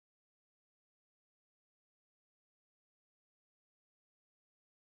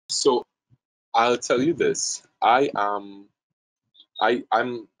So I'll tell you this. I'm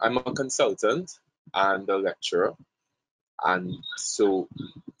a consultant and a lecturer, and so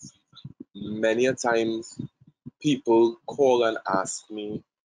many a times people call and ask me,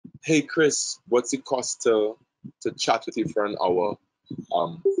 "Hey Chris, what's it cost to chat with you for an hour,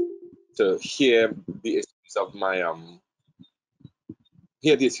 um, to the issues of my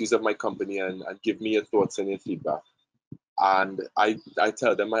hear the issues of my company and give me your thoughts and your feedback?" And I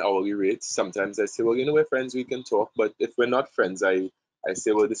tell them my hourly rate. Sometimes I say, well, we're friends, we can talk. But if we're not friends, I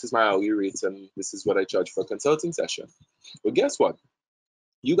say, well, this is my hourly rate and this is what I charge for a consulting session. But guess what?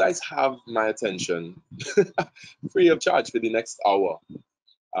 You guys have my attention free of charge for the next hour,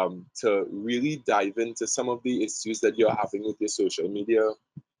 to really dive into some of the issues that you're having with your social media,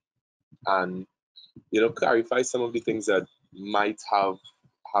 and clarify some of the things that might have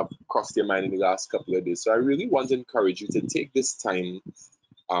crossed your mind in the last couple of days. So I really want to encourage you to take this time,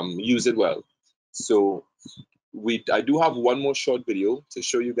 use it well. So I do have one more short video to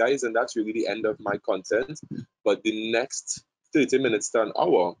show you guys, and that's really the end of my content. But the next 30 minutes to an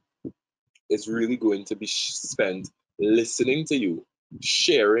hour is really going to be spent listening to you,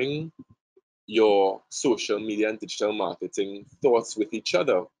 sharing your social media and digital marketing thoughts with each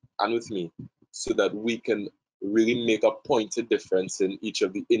other and with me, so that we can really make a pointed difference in each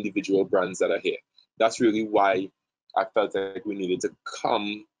of the individual brands that are here. That's really why I felt like we needed to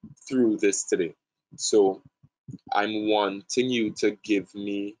come through this today. So I'm wanting you to give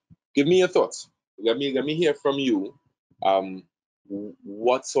me your thoughts. Let me hear from you.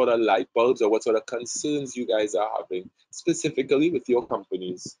 What sort of light bulbs or what sort of concerns you guys are having specifically with your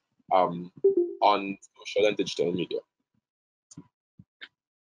companies, on social and digital media.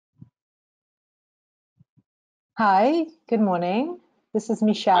 Hi, good morning. This is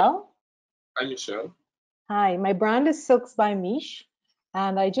Michelle. Hi, Michelle. Hi, my brand is Silks by Mish,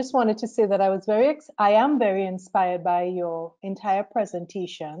 and I just wanted to say that I am very inspired by your entire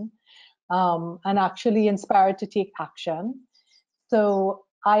presentation, and actually inspired to take action. So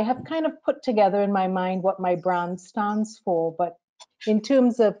I have kind of put together in my mind what my brand stands for, but in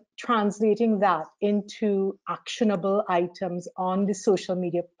terms of translating that into actionable items on the social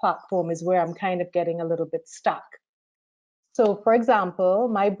media platform is where I'm kind of getting a little bit stuck. So for example,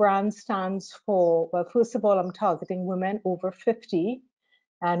 my brand stands for, well, first of all, I'm targeting women over 50.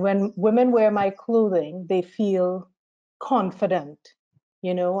 And when women wear my clothing, they feel confident,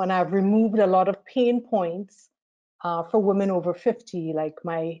 and I've removed a lot of pain points for women over 50. Like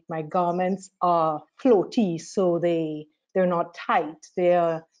my garments are floaty, so they're not tight.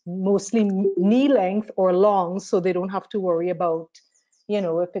 They're mostly knee length or long, so they don't have to worry about,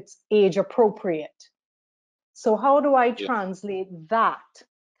 if it's age appropriate. So how do I translate that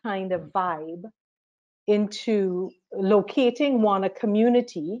kind of vibe into locating a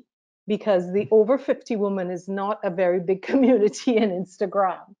community, because the over 50 woman is not a very big community in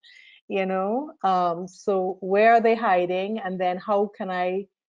Instagram, so where are they hiding, and then how can I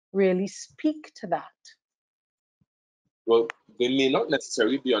really speak to that? Well, they may not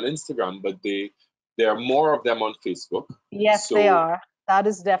necessarily be on Instagram, but there are more of them on Facebook. Yes, they are. That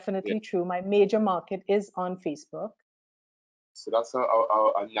is definitely true. My major market is on Facebook. So that's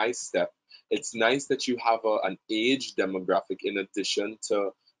a nice step. It's nice that you have an age demographic in addition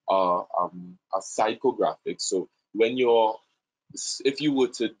to a psychographic. So if you were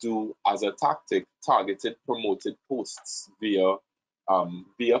to do as a tactic targeted promoted posts via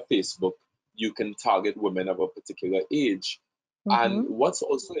Facebook, you can target women of a particular age. And what's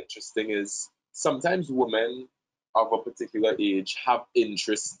also interesting is sometimes women of a particular age have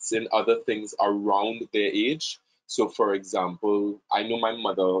interests in other things around their age. So, for example, I know my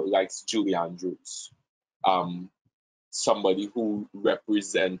mother likes Julie Andrews, somebody who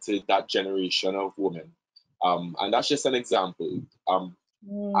represented that generation of women. And that's just an example.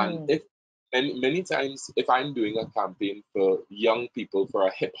 And if many times, if I'm doing a campaign for young people for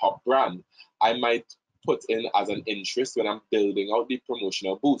a hip hop brand, I might put in as an interest when I'm building out the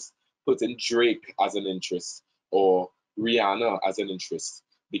promotional booth, put in Drake as an interest or Rihanna as an interest,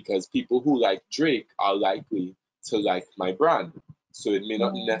 because people who like Drake are likely to like my brand. So it may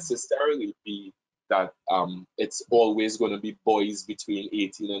not necessarily be that it's always going to be boys between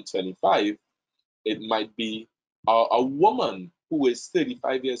 18 and 25. It might be a woman who is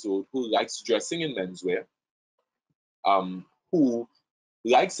 35 years old who likes dressing in menswear, who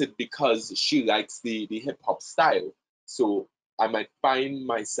likes it because she likes the hip hop style. So I might find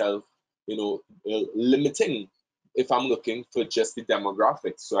myself, limiting if I'm looking for just the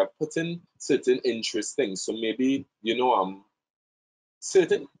demographics. So I put in certain interest things. So maybe,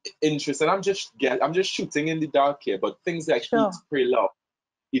 certain interests, and I'm just shooting in the dark here, but things like eat, pray, love.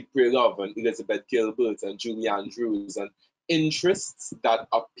 Eat, Pray, Love and Elizabeth Gilbert and Julie Andrews, and interests that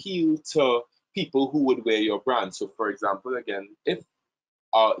appeal to people who would wear your brand. So, for example, again, if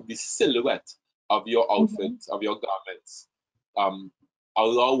the silhouette of your outfit, Mhm. of your garments, um,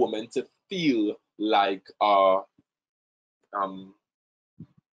 allow women to feel like um,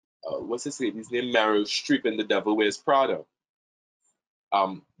 what's his name? His name Meryl Streep in The Devil Wears Prada.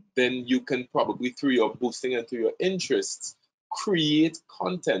 Um, then you can probably, through your boosting and through your interests, create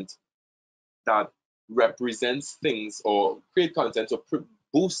content that represents things, or create content or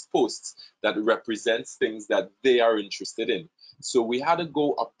boost posts that represents things that they are interested in. So we had to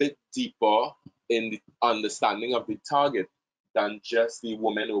go a bit deeper in the understanding of the target than just the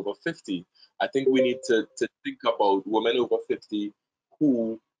women over 50. I think we need to think about women over 50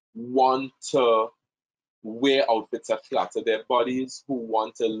 who want to wear outfits that flatter their bodies, who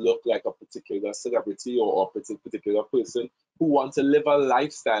want to look like a particular celebrity or a particular person, who want to live a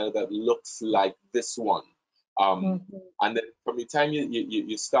lifestyle that looks like this one. Um, Mhm. and then from the time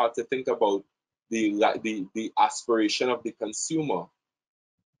you start to think about the aspiration of the consumer,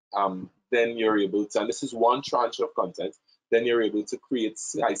 then you're able to, and this is one tranche of content, then you're able to create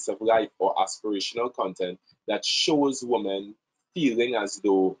slice of life or aspirational content that shows women feeling as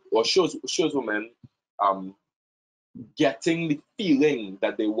though, or shows women um, getting the feeling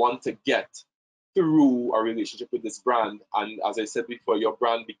that they want to get through a relationship with this brand. And as I said before, your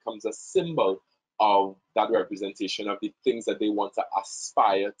brand becomes a symbol of that representation of the things that they want to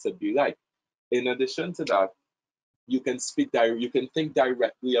aspire to be like. In addition to that, you can think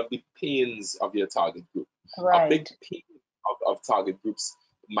directly of the pains of your target group. A big Right. pain of target groups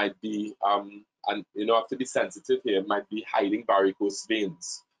might be, and you know, have to be sensitive here, it might be hiding varicose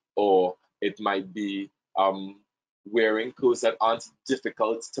veins, or it might be wearing clothes that aren't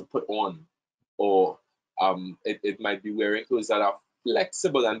difficult to put on, or it might be wearing clothes that are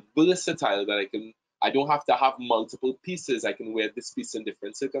flexible and versatile, that I don't have to have multiple pieces. I can wear this piece in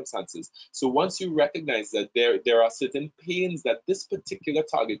different circumstances. So once you recognize that there are certain pains that this particular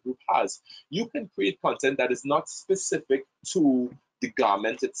target group has, you can create content that is not specific to the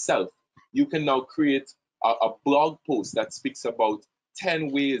garment itself. You can now create a blog post that speaks about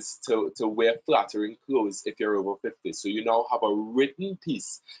 10 ways to wear flattering clothes if you're over 50. So you now have a written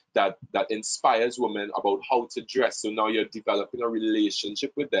piece that inspires women about how to dress. So now you're developing a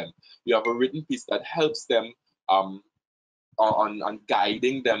relationship with them. You have a written piece that helps them um, on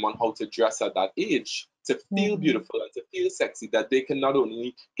guiding them on how to dress at that age to feel Mhm. beautiful and to feel sexy, that they can not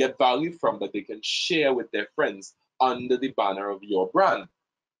only get value from, but they can share with their friends under the banner of your brand.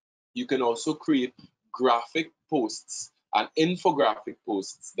 You can also create graphic posts and infographic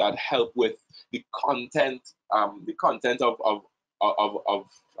posts that help with the content of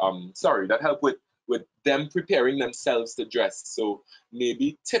sorry, that help with them preparing themselves to dress. So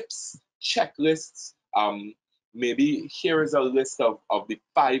maybe tips, checklists, maybe here is a list of the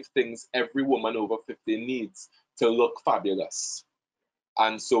 5 things every woman over 50 needs to look fabulous.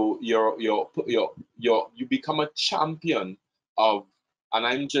 And so you become a champion of, and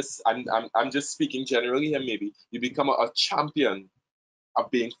I'm just speaking generally here, maybe you become a champion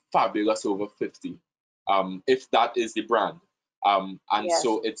of being fabulous over 50, if that is the brand. And Yes.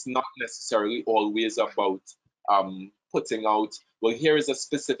 so it's not necessarily always about putting out, well, here is a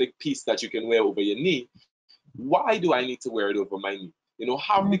specific piece that you can wear over your knee. Why do I need to wear it over my knee? You know,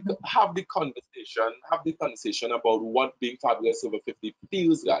 Mhm. have the conversation about what being fabulous over 50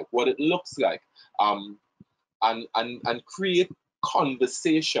 feels like, what it looks like, um, and create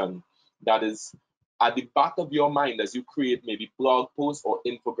conversation that is at the back of your mind as you create maybe blog posts or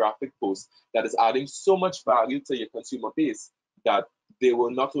infographic posts that is adding so much value to your consumer base that they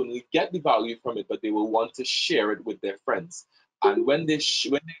will not only get the value from it, but they will want to share it with their friends. And when they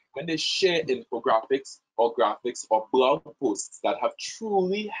share infographics or graphics or blog posts that have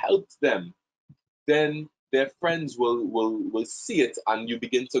truly helped them, then their friends will see it, and you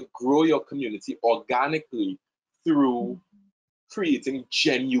begin to grow your community organically through creating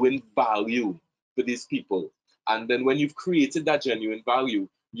genuine value for these people. And then when you've created that genuine value,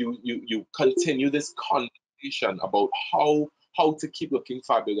 you continue this conversation about how to keep looking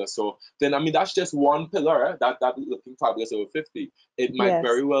fabulous. So then, I mean, that's just one pillar, that looking fabulous over 50. It might Yes.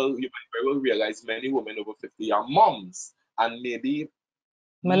 very well, you might very well realize many women over 50 are moms, and maybe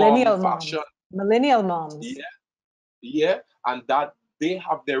mom Millennial fashion. moms. Millennial moms. Yeah, yeah, and that they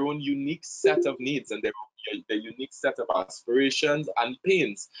have their own unique set of needs and their unique set of aspirations and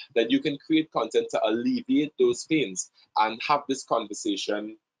pains, that you can create content to alleviate those pains and have this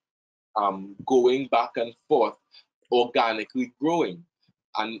conversation going back and forth, organically growing.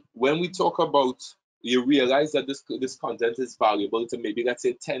 And when we talk about you realize that this content is valuable to maybe, let's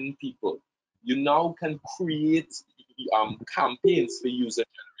say, 10 people. You now can create campaigns for user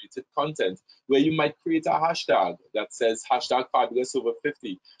generated content where you might create a hashtag that says hashtag fabulous over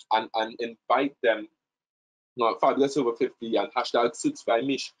 50 and invite them, no, fabulous over 50 and hashtag suits by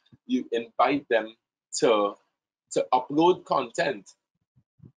Mish. You invite them to upload content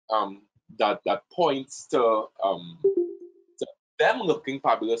that points to them looking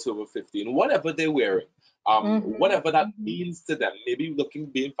fabulous over 50 in whatever they're wearing, whatever that means to them. Maybe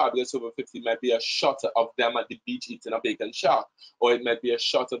being fabulous over 50 might be a shot of them at the beach eating a bacon shark, or it might be a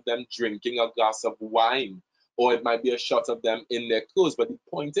shot of them drinking a glass of wine, or it might be a shot of them in their clothes. But the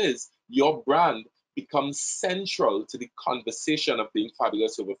point is, your brand becomes central to the conversation of being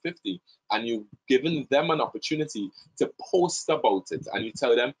fabulous over 50, and you've given them an opportunity to post about it. And you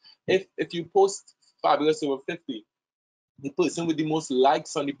tell them, if you post fabulous over 50, the person with the most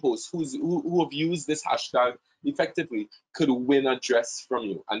likes on the post who have used this hashtag effectively could win a dress from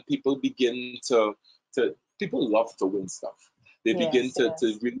you. And people begin to people love to win stuff. They begin to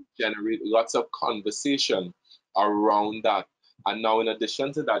really generate lots of conversation around that. And now, in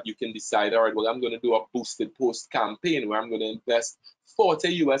addition to that, you can decide, all right, well, I'm going to do a boosted post campaign where I'm going to invest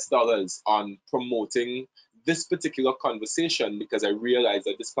 $40 on promoting this particular conversation because I realize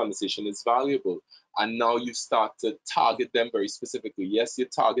that this conversation is valuable. And now you start to target them very specifically. Yes, you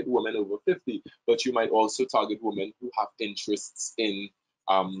target women over 50, but you might also target women who have interests in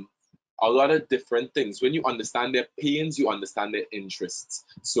a lot of different things. When you understand their pains, you understand their interests.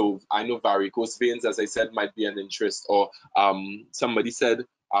 So I know varicose veins, as I said, might be an interest, or somebody said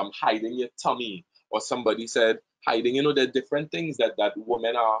hiding your tummy, or somebody said hiding, there are different things that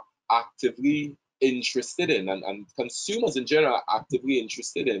women are actively interested in, and consumers in general are actively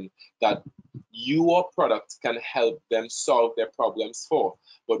interested in, that your product can help them solve their problems for.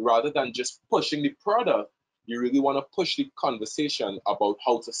 But rather than just pushing the product, you really want to push the conversation about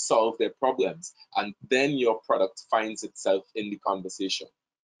how to solve their problems, and then your product finds itself in the conversation.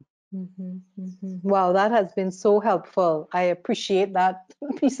 Wow, that has been so helpful. I appreciate that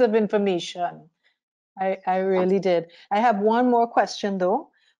piece of information. I really did. I have one more question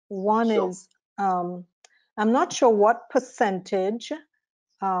though. One Sure. is, I'm not sure what percentage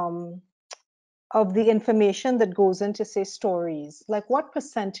of the information that goes into, say, stories, like what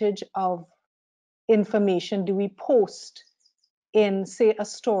percentage of information do we post in, say, a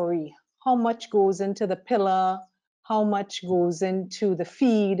story? How much goes into the pillar? How much goes into the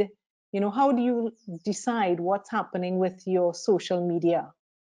feed? How do you decide what's happening with your social media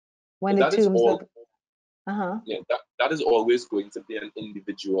when in That is terms all. of, Yeah, that is always going to be an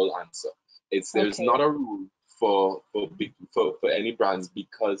individual answer. There's okay, not a rule for any brands,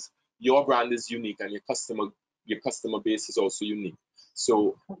 because your brand is unique and your customer base is also unique.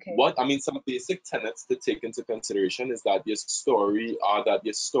 So okay, some basic tenets to take into consideration is that your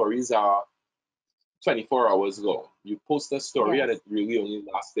stories are 24 hours long. You post a story yes, and it really only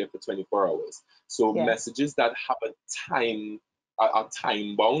lasts there for 24 hours. So yes, messages that have a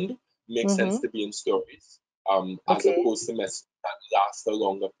time bound make sense to be in stories, as okay, opposed to messages that last a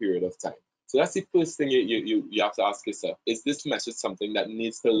longer period of time. So that's the first thing you have to ask yourself. Is this message something that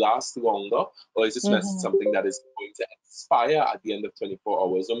needs to last longer, or is this message something that is going to expire at the end of 24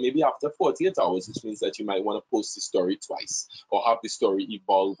 hours, or maybe after 48 hours, which means that you might want to post the story twice or have the story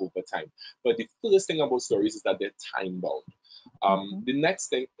evolve over time. But the first thing about stories is that they're time bound. The next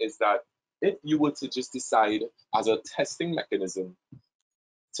thing is that if you were to just decide as a testing mechanism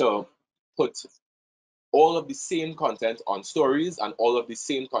to put all of the same content on stories and all of the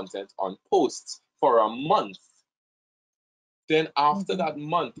same content on posts for a month, then after that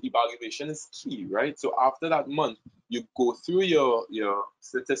month, evaluation is key, right? So after that month, you go through your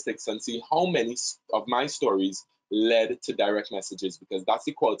statistics and see how many of my stories led to direct messages, because that's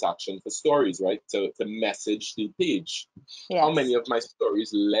the call to action for stories, right? To message the page. How many yes, of my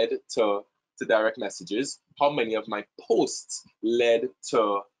stories led to direct messages? How many of my posts led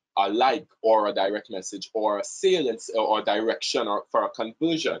to a like or a direct message or a sale or direction or for a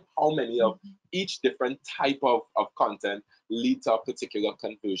conversion? How many of each different type of content lead to a particular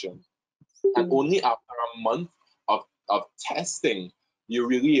conversion? And only after a month of testing, you're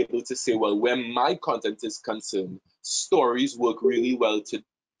really able to say, well, where my content is concerned, stories work really well to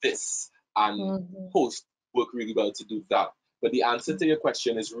this, and posts work really well to do that. But the answer to your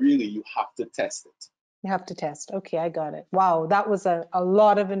question is really you have to test it. You have to test. Okay, I got it. Wow, that was a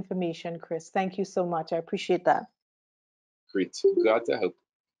lot of information, Chris. Thank you so much. I appreciate that. Great, glad to help.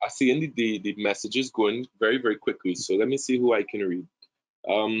 I see the messages going very, very quickly. So let me see who I can read.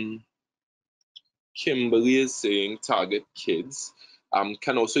 Kimberly is saying target kids.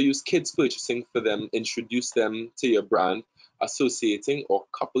 Can also use kids purchasing for them, introduce them to your brand, associating or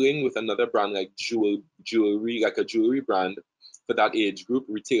coupling with another brand like jewelry, like a jewelry brand for that age group,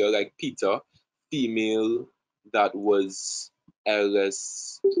 retailer like Peter, female that was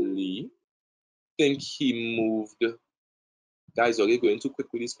Ellis Lee. Think he moved. Guys, are you going too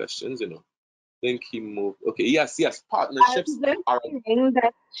quick with these questions? Think he moved. Okay, yes, I partnerships was just are. saying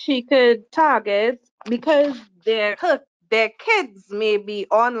that she could target because their kids may be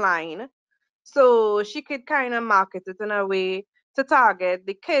online, so she could kind of market it in a way to target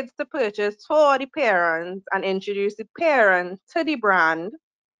the kids to purchase for the parents and introduce the parents to the brand,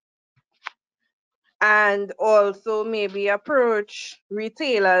 and also maybe approach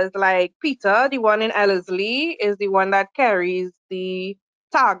retailers like Peter, the one in Ellerslie, is the one that carries the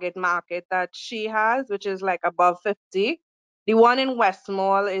target market that she has, which is like above 50. The one in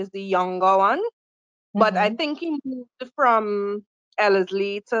Westmall is the younger one, but I Mm-hmm. think he moved from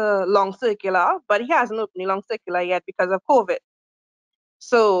Ellerslie to Long Circular, but he hasn't opened the Long Circular yet because of COVID.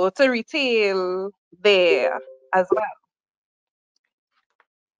 So to retail there as well.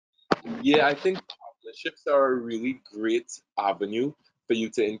 Yeah, I think partnerships are a really great avenue for you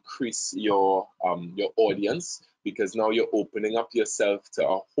to increase your audience, because now you're opening up yourself to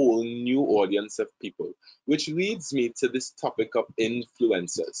a whole new audience of people, which leads me to this topic of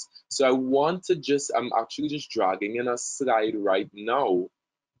influencers. So I'm actually just dragging in a slide right now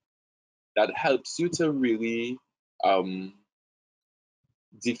that helps you to really um,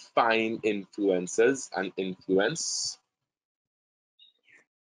 define influencers and influence.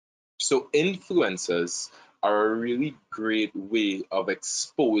 So influencers are a really great way of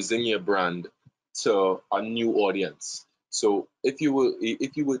exposing your brand to a new audience. So if you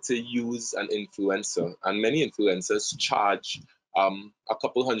were to use an influencer, and many influencers charge a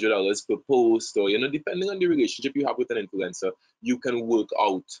couple $100s per post, or depending on the relationship you have with an influencer, you can work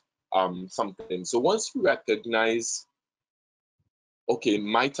out something. So once you recognize, okay,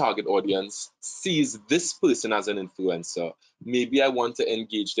 my target audience sees this person as an influencer. Maybe I want to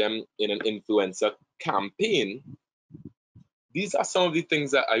engage them in an influencer campaign. These are some of the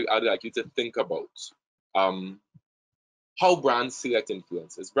things that I'd like you to think about. Um, how brands select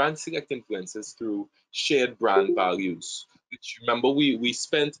influencers. Brands select influencers through shared brand values, which, remember, we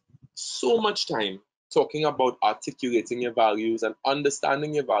spent so much time talking about articulating your values and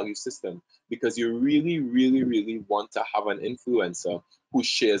understanding your value system, because you really, really, really want to have an influencer who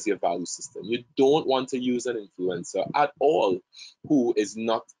shares your value system. You don't want to use an influencer at all who is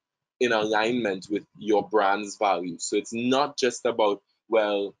not in alignment with your brand's values. So it's not just about,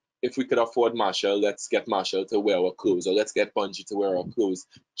 well, if we could afford Marshall, let's get Marshall to wear our clothes, or let's get Bungie to wear our clothes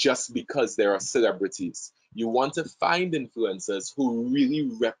just because they are celebrities. You want to find influencers who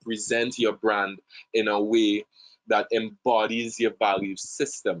really represent your brand in a way that embodies your value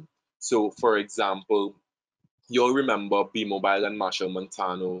system. So, for example, you'll remember B Mobile and Marshall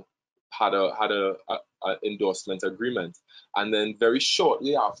Montano had a endorsement agreement, and then very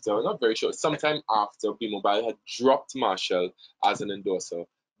shortly after, not very short, sometime after, B Mobile had dropped Marshall as an endorser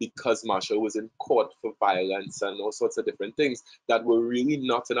because Marshall was in court for violence and all sorts of different things that were really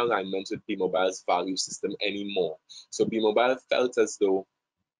not in alignment with B Mobile's value system anymore. So B Mobile felt as though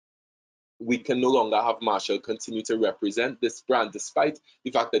we can no longer have Marshall continue to represent this brand, despite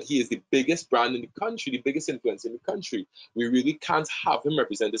the fact that he is the biggest brand in the country, the biggest influence in the country. We really can't have him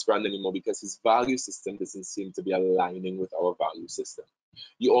represent this brand anymore because his value system doesn't seem to be aligning with our value system.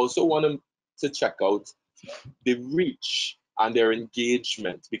 You also want him to check out the reach and their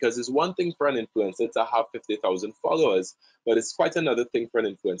engagement, because it's one thing for an influencer to have 50,000 followers, but it's quite another thing for an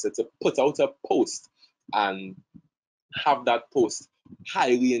influencer to put out a post and have that post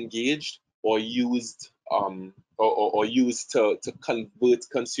highly engaged or used or used to convert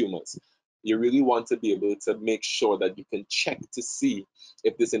consumers. You really want to be able to make sure that you can check to see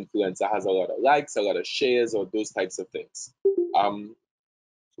if this influencer has a lot of likes, a lot of shares, or those types of things. Um,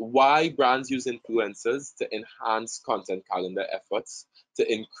 why brands use influencers: to enhance content calendar efforts,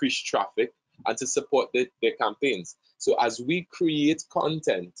 to increase traffic, and to support their campaigns. So as we create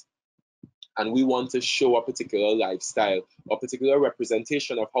content and we want to show a particular lifestyle or particular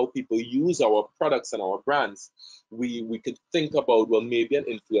representation of how people use our products and our brands, we could think about, well, maybe an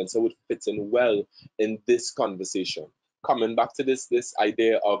influencer would fit in well in this conversation. Coming back to this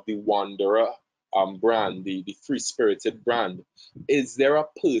idea of the wanderer brand, the free spirited brand, is there a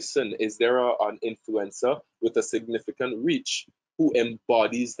person, is there an influencer with a significant reach who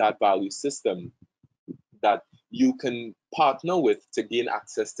embodies that value system that you can partner with to gain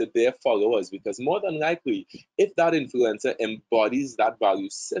access to their followers? Because more than likely, if that influencer embodies that value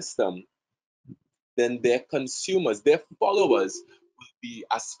system, then their consumers, their followers, will be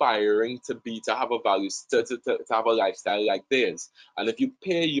aspiring to have a value, to have a lifestyle like theirs. And if you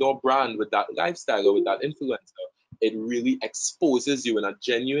pair your brand with that lifestyle or with that influencer, it really exposes you in a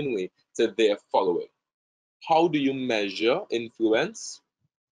genuine way to their following. How do you measure influence?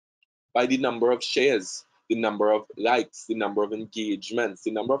 By the number of shares, the number of likes, the number of engagements,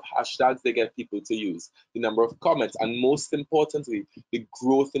 the number of hashtags they get people to use, the number of comments, and most importantly, the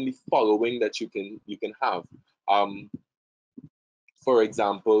growth in the following that you can have. Um, for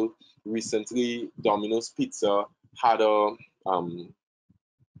example, recently Domino's Pizza had a little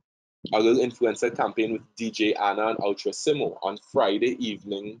influencer campaign with DJ Anna and Ultra Simo on Friday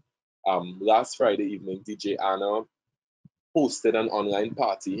evening. Last Friday evening, DJ Anna hosted an online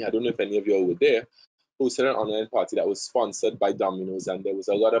party. I don't know if any of you all were there. Hosted an online party that was sponsored by Domino's, and there was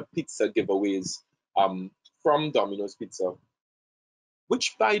a lot of pizza giveaways from Domino's Pizza.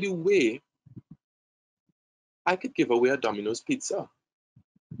 Which, by the way, I could give away a Domino's Pizza.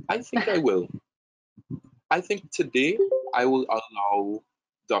 I think I will. I think today I will allow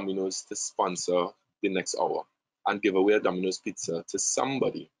Domino's to sponsor the next hour and give away a Domino's Pizza to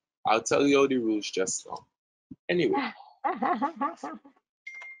somebody. I'll tell you all the rules just now. Anyway,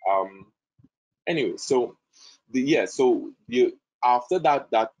 um, so after that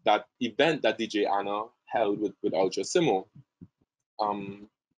event that DJ Anna held with Ultra Simo, um,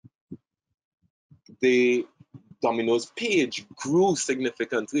 the Domino's page grew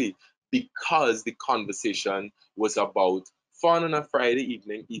significantly because the conversation was about fun on a Friday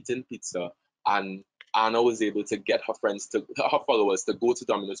evening eating pizza, and Anna was able to get her followers to go to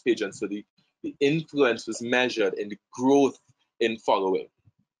Domino's page, and so the influence was measured in the growth in following.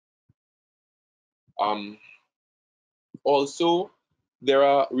 Also, there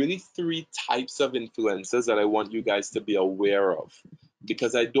are really three types of influencers that I want you guys to be aware of,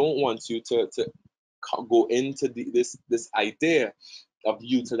 because I don't want you to go into this idea of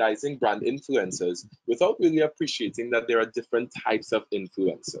utilizing brand influencers without really appreciating that there are different types of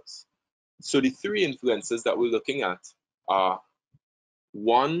influencers. So the three influencers that we're looking at are: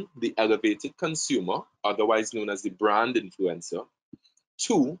 one, the elevated consumer, otherwise known as the brand influencer;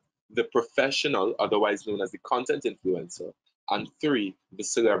 two, the professional, otherwise known as the content influencer; and three, the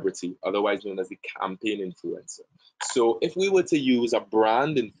celebrity, otherwise known as the campaign influencer. So if we were to use a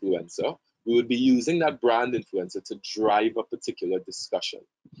brand influencer, we would be using that brand influencer to drive a particular discussion.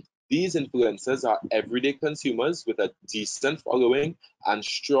 These influencers are everyday consumers with a decent following and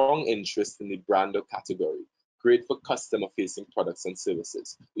strong interest in the brand or category, great for customer-facing products and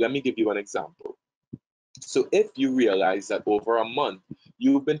services. Let me give you an example. So if you realize that over a month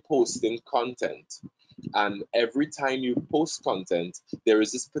you've been posting content, and every time you post content, there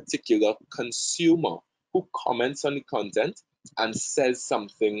is this particular consumer who comments on the content and says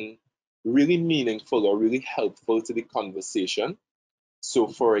something really meaningful or really helpful to the conversation. So,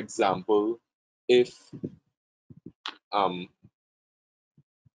 for example, if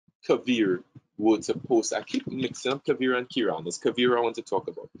Kavir were to post, I keep mixing up Kavir and Kiran. It's Kavir I want to talk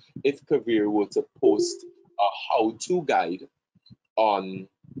about. If Kavir were to post a how-to guide on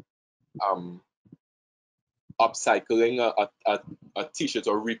upcycling a t-shirt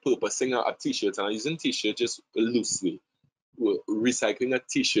or repurposing a t-shirt, and I'm using t-shirt just loosely, recycling a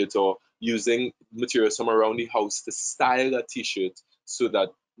t-shirt or using materials from around the house to style a t-shirt so that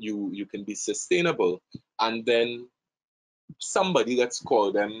you can be sustainable. And then somebody, let's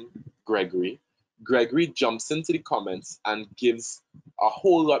call them Gregory. Gregory jumps into the comments and gives a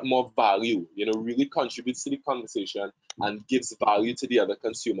whole lot more value, really contributes to the conversation and gives value to the other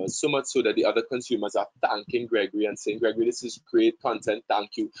consumers, so much so that the other consumers are thanking Gregory and saying, Gregory, this is great content,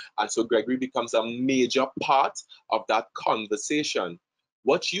 thank you. And so Gregory becomes a major part of that conversation.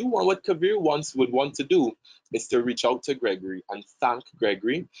 What Kavir would want to do is to reach out to Gregory and thank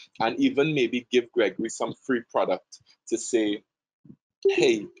Gregory, and even maybe give Gregory some free product to say,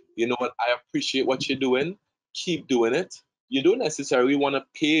 hey, you know what, I appreciate what you're doing, keep doing it. You don't necessarily want to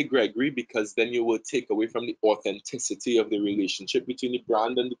pay Gregory, because then you will take away from the authenticity of the relationship between the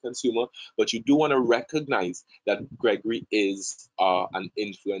brand and the consumer, but you do want to recognize that Gregory is an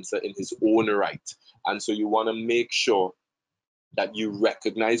influencer in his own right. And so you want to make sure that you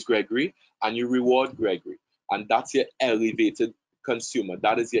recognize Gregory and you reward Gregory. And that's your elevated consumer.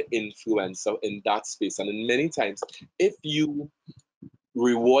 That is your influencer in that space. And in many times, if you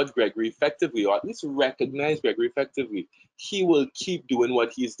reward Gregory effectively, or at least recognize Gregory effectively, he will keep doing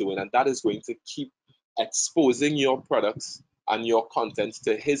what he's doing. And that is going to keep exposing your products and your content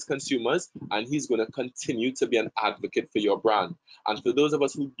to his consumers, and he's going to continue to be an advocate for your brand. And for those of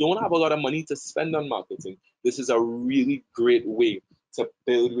us who don't have a lot of money to spend on marketing, this is a really great way to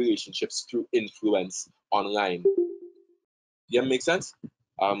build relationships through influence online. Yeah, make sense?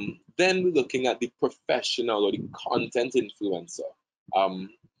 Then we're looking at the professional or the content influencer.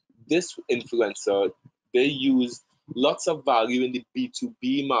 This influencer, they use lots of value in the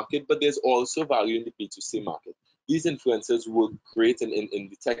B2B market, but there's also value in the B2C market. These influencers work great in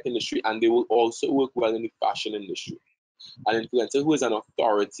the tech industry, and they will also work well in the fashion industry. An influencer who is an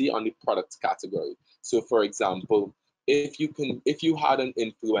authority on the product category. So for example, if you had an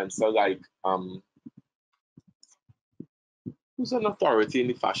influencer like who's an authority in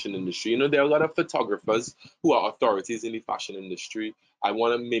the fashion industry. You know, there are a lot of photographers who are authorities in the fashion industry. I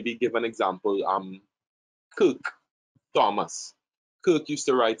want to maybe give an example. Kirk Thomas. Kirk used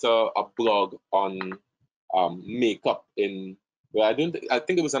to write a blog on makeup in well, I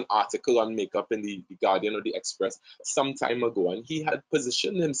think it was an article on makeup in the Guardian or the Express some time ago, and he had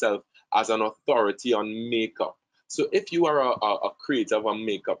positioned himself as an authority on makeup. So if you are a creator of a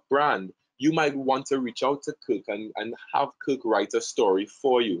makeup brand, you might want to reach out to Kirk and have Kirk write a story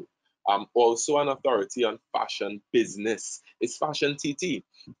for you. Also an authority on fashion business is FashionTT.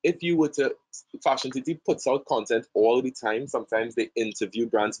 If you were to FashionTT puts out content all the time. Sometimes they interview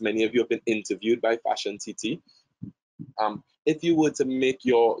brands. Many of you have been interviewed by FashionTT. If you were to make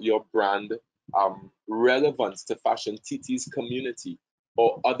your brand relevant to FashionTT's community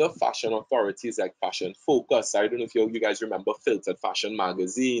or other fashion authorities like Fashion Focus, I don't know if you guys remember Filtered Fashion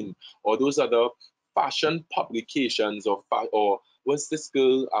Magazine or those other fashion publications or what's this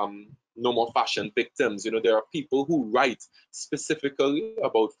girl No More Fashion Victims. You know, there are people who write specifically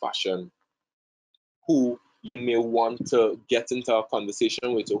about fashion who you may want to get into a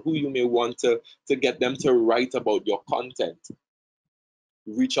conversation with, or who you may want to get them to write about your content.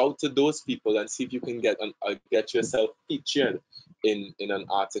 Reach out to those people and see if you can get yourself featured in an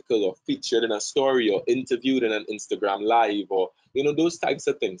article or featured in a story or interviewed in an Instagram live or those types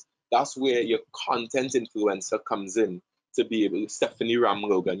of things. That's where your content influencer comes in to be able. Stephanie Ram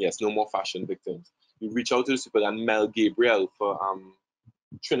Logan, yes, No More Fashion Victims. You reach out to those people, and Mel Gabriel for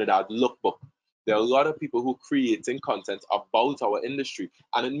Trinidad Lookbook. There are a lot of people who are creating content about our industry,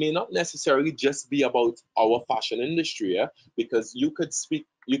 and it may not necessarily just be about our fashion industry, yeah? Because you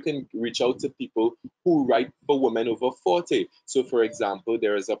can reach out to people who write for women over 40. So for example,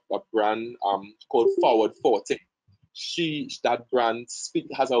 there is a brand called Forward 40. That brand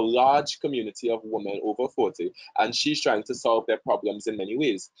has a large community of women over 40, and she's trying to solve their problems in many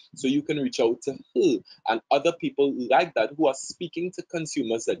ways. So you can reach out to her and other people like that who are speaking to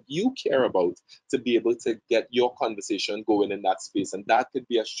consumers that you care about to be able to get your conversation going in that space. And that could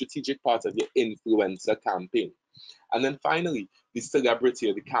be a strategic part of your influencer campaign. And then finally, the celebrity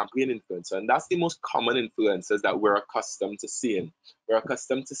or the campaign influencer. And that's the most common influencers that we're accustomed to seeing. We're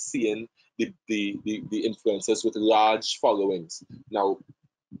accustomed to seeing the influencers with large followings. Now,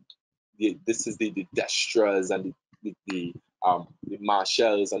 this is the Destras and the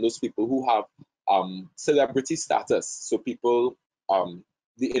Marshalls and those people who have celebrity status. So people,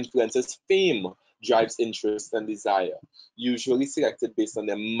 the influencers' fame drives interest and desire, usually selected based on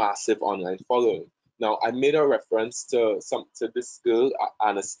their massive online following. Now, I made a reference to this girl,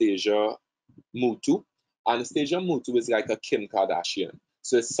 Anastasia Mutu. Anastasia Mutu is like a Kim Kardashian.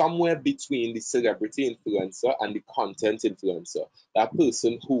 So it's somewhere between the celebrity influencer and the content influencer. That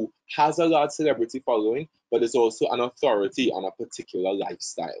person who has a large celebrity following, but is also an authority on a particular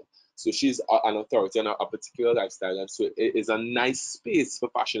lifestyle. So she's an authority on a particular lifestyle. And so it is a nice space for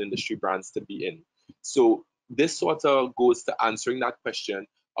fashion industry brands to be in. So this sort of goes to answering that question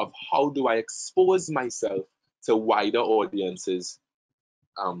of how do I expose myself to wider audiences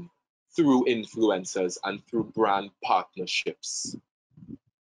through influencers and through brand partnerships.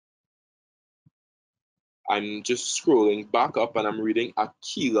 I'm just scrolling back up and I'm reading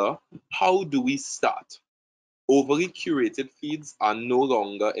Akila. How do we start? Overly curated feeds are no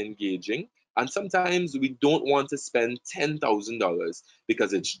longer engaging, and sometimes we don't want to spend $10,000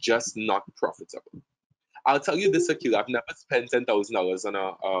 because it's just not profitable. I'll tell you this, Akila, I've never spent $10,000 on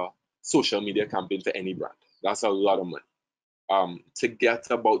a social media campaign for any brand. That's a lot of money. To get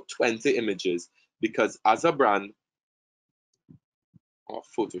about 20 images, because as a brand, or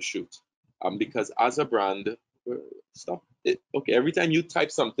photo shoot, because as a brand, stop it. Okay, every time you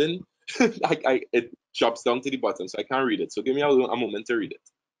type something, it drops down to the bottom, so I can't read it. So give me a moment to read it.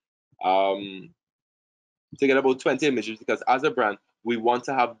 To get about 20 images, because as a brand, we want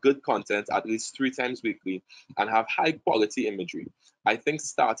to have good content at least 3 times weekly and have high quality imagery. I think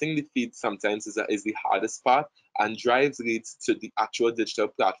starting the feed sometimes is the hardest part and drives leads to the actual digital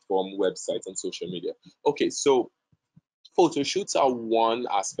platform, websites, and social media. Okay, so photo shoots are one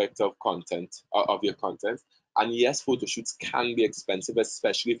aspect of content, of your content. And yes, photo shoots can be expensive,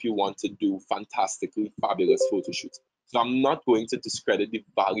 especially if you want to do fantastically fabulous photo shoots. So I'm not going to discredit the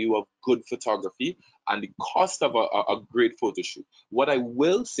value of good photography and the cost of a great photo shoot. What I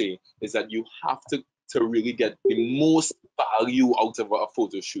will say is that you have to really get the most value out of a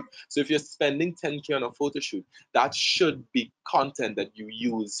photo shoot. So if you're spending 10K on a photo shoot, that should be content that you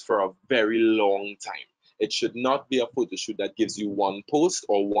use for a very long time. It should not be a photo shoot that gives you one post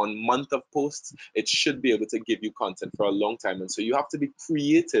or 1 month of posts. It should be able to give you content for a long time. And so you have to be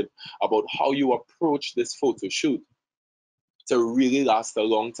creative about how you approach this photo shoot to really last a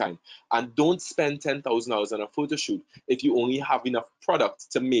long time. And don't spend $10,000 on a photo shoot if you only have enough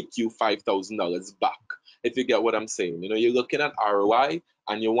product to make you $5,000 back. If you get what I'm saying, you're looking at ROI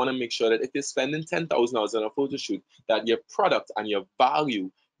and you want to make sure that if you're spending $10,000 on a photo shoot, that your product and your value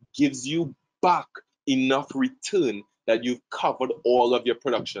gives you back enough return that you've covered all of your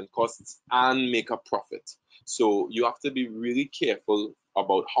production costs and make a profit. So you have to be really careful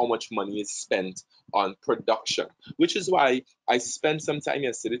about how much money is spent on production, which is why I spent some time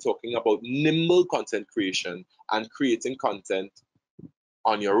yesterday talking about nimble content creation and creating content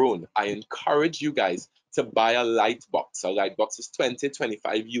on your own. I encourage you guys to buy a light box. A light box is 20,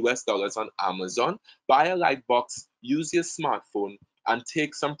 25 US dollars on Amazon. Buy a light box, use your smartphone, and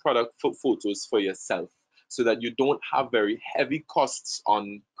take some product photos for yourself so that you don't have very heavy costs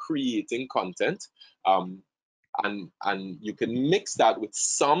on creating content. Um, and you can mix that with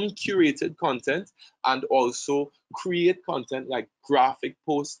some curated content and also create content like graphic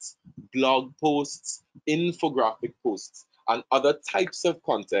posts, blog posts, infographic posts, and other types of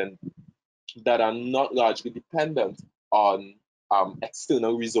content that are not largely dependent on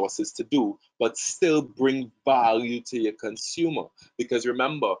external resources to do, but still bring value to your consumer. Because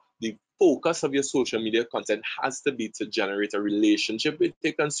remember, the focus of your social media content has to be to generate a relationship with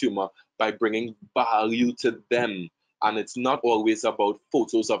your consumer by bringing value to them. And it's not always about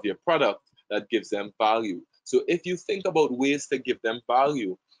photos of your product that gives them value. So if you think about ways to give them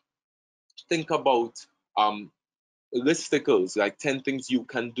value, think about listicles like 10 things you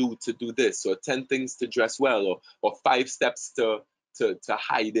can do to do this, or 10 things to dress well, or 5 steps to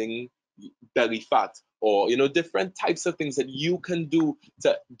hiding belly fat, or different types of things that you can do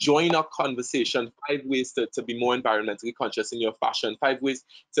to join a conversation. 5 ways to be more environmentally conscious in your fashion, 5 ways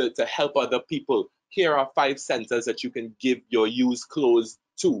to help other people. Here are 5 centers that you can give your used clothes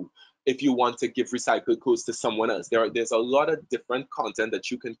to if you want to give recycled clothes to someone else. There's a lot of different content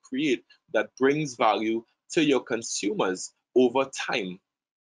that you can create that brings value to your consumers over time,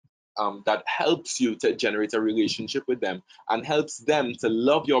 that helps you to generate a relationship with them and helps them to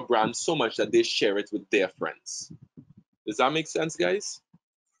love your brand so much that they share it with their friends. Does that make sense, guys?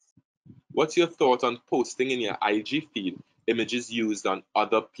 What's your thought on posting in your IG feed images used on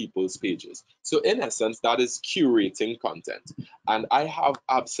other people's pages? So in essence, that is curating content. And I have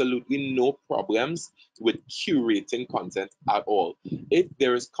absolutely no problems with curating content at all. If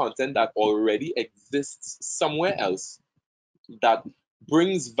there is content that already exists somewhere else that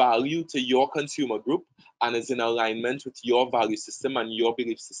brings value to your consumer group and is in alignment with your value system and your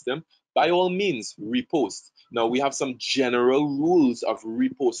belief system, by all means, repost. Now, we have some general rules of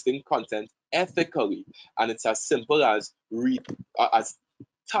reposting content ethically, and it's as simple as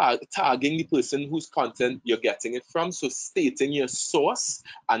tagging the person whose content you're getting it from. So stating your source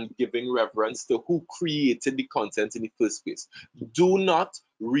and giving reverence to who created the content in the first place. Do not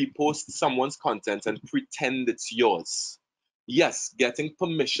repost someone's content and pretend it's yours. Yes, getting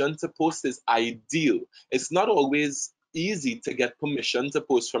permission to post is ideal. It's not always easy to get permission to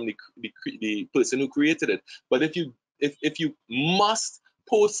post from the person who created it. But if you must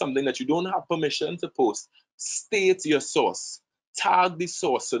post something that you don't have permission to post, state your source, tag the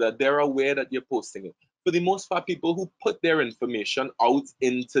source so that they're aware that you're posting it. For the most part, people who put their information out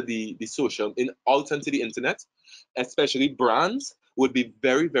into out into the internet, especially brands, would be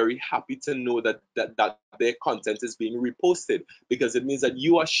very, very happy to know that their content is being reposted, because it means that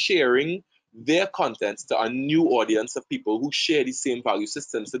you are sharing their content to a new audience of people who share the same value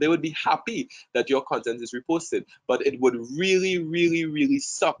system. So they would be happy that your content is reposted. But it would really, really, really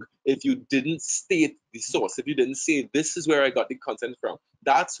suck if you didn't state the source, if you didn't say, this is where I got the content from.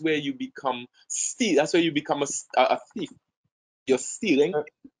 That's where you become that's where you become a thief. You're stealing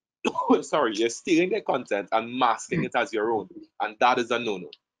sorry, you're stealing their content and masking it as your own, and that is a no-no.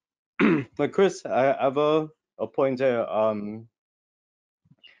 But Chris, I have a point here.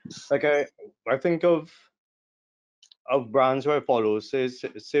 Like I think of brands who I follow. Say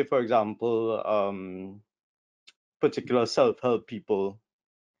for example, particular self-help people.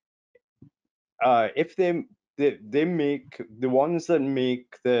 If they make the ones that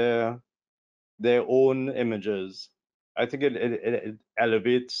make their own images, I think it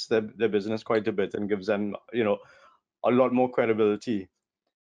elevates their business quite a bit and gives them, a lot more credibility.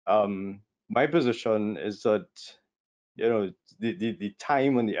 My position is that, you know, the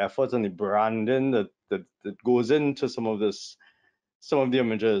time and the effort and the branding that goes into some of the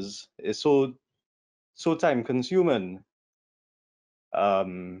images is so time consuming.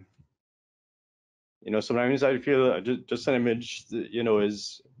 You know, sometimes I feel just an image, you know,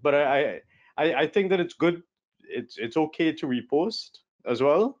 is, but I think that it's good. It's okay to repost as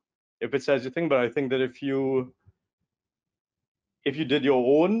well if it says your thing. But I think that if you did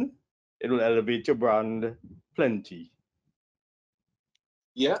your own, it will elevate your brand plenty.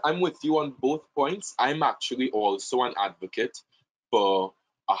 Yeah, I'm with you on both points. I'm actually also an advocate for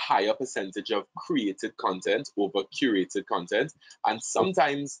a higher percentage of created content over curated content. And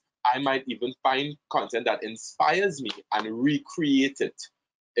sometimes I might even find content that inspires me and recreate it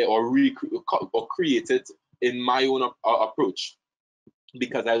or create it in my own approach,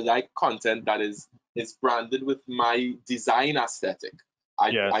 because I like content that is branded with my design aesthetic.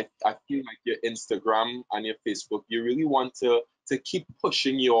 Yes. I feel like your Instagram and your Facebook, you really want to keep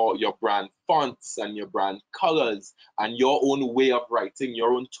pushing your brand fonts and your brand colors and your own way of writing,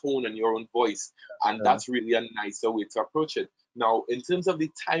 your own tone and your own voice. And that's really a nicer way to approach it. Now, in terms of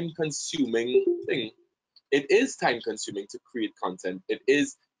the time consuming thing, it is time consuming to create content. It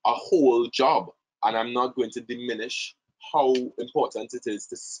is a whole job. And I'm not going to diminish how important it is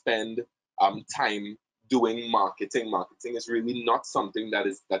to spend time doing marketing. Marketing is really not something that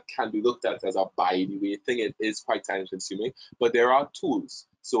can be looked at as a by the way thing. It is quite time consuming, but there are tools.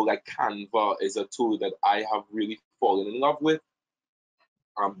 So like Canva is a tool that I have really fallen in love with,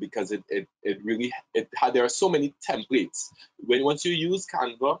 because there are so many templates. Once you use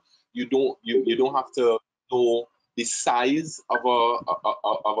Canva, you don't have to know the size of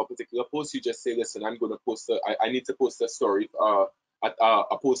a particular post. You just say, listen, I'm going to I need to post a story,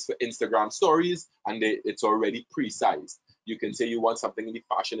 a post for Instagram stories, and it's already pre-sized. You can say you want something in the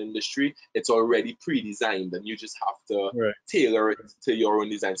fashion industry, it's already pre-designed, and you just have to Right. tailor it to your own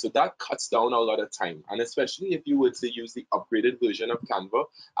design. So that cuts down a lot of time. And especially if you were to use the upgraded version of Canva,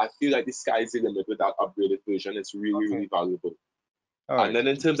 I feel like the sky's the limit with that upgraded version. It's really, really valuable. All And right. then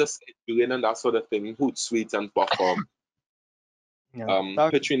in terms of scheduling and that sort of thing, Hootsuite and Buffer, Yeah.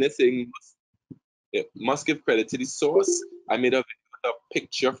 Katrina is saying must give credit to the source. I made a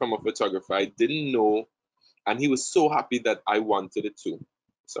picture from a photographer I didn't know, and he was so happy that I wanted it too.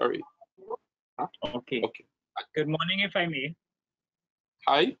 Sorry. Huh? Okay. Okay. Good morning, if I may.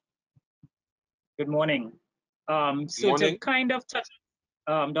 Hi. Good morning. So Morning. to kind of touch,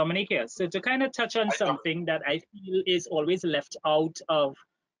 Dominic here. So to kind of touch on Hi, something that I feel is always left out of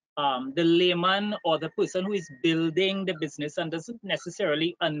the layman or the person who is building the business and doesn't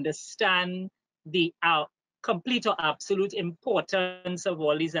necessarily understand the complete or absolute importance of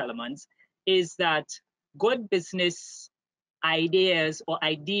all these elements, is that good business ideas or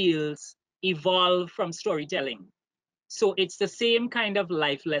ideals evolve from storytelling. So it's the same kind of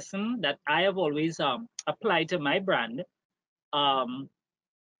life lesson that I have always applied to my brand. And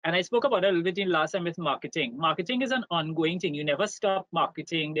I spoke about it a little bit in last time with marketing. Marketing is an ongoing thing. You never stop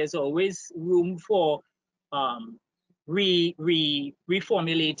marketing. There's always room for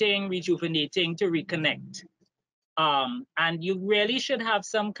reformulating, rejuvenating, to reconnect. And you really should have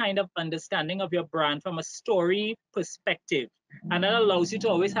some kind of understanding of your brand from a story perspective. And that allows you to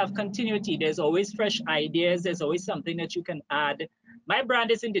always have continuity. There's always fresh ideas. There's always something that you can add. My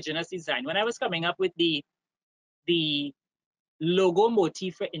brand is Indigenous Design. When I was coming up with the logo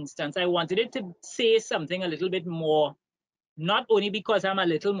motif, for instance, I wanted it to say something a little bit more, not only because I'm a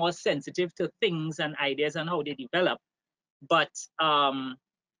little more sensitive to things and ideas and how they develop, but that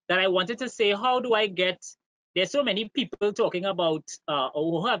I wanted to say, how do I get, there's so many people talking about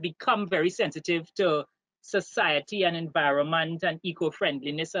or who have become very sensitive to society and environment and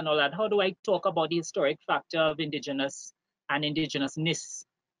eco-friendliness and all that. How do I talk about the historic factor of indigenous and indigenousness?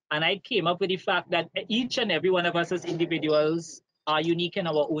 And I came up with the fact that each and every one of us as individuals are unique in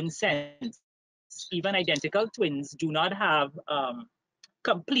our own sense. Even identical twins do not have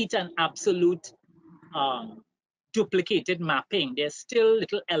complete and absolute duplicated mapping. There's still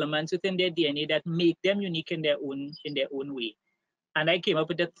little elements within their DNA that make them unique in their own way. And I came up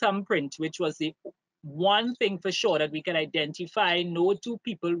with the thumbprint, which was the one thing for sure that we can identify. No two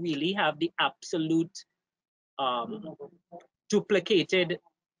people really have the absolute duplicated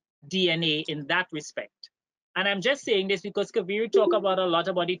DNA in that respect. And I'm just saying this because Kabir talk about a lot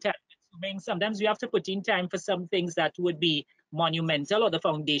about the time consuming. Sometimes we have to put in time for some things that would be monumental or the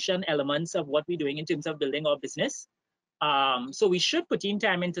foundation elements of what we're doing in terms of building our business. So we should put in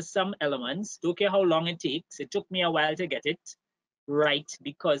time into some elements. Don't care how long it takes. It took me a while to get it right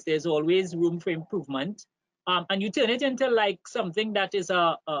because there's always room for improvement. and you turn it into like something that is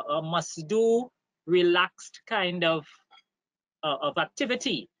a must-do, relaxed kind of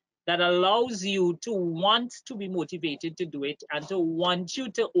activity that allows you to want to be motivated to do it and to want you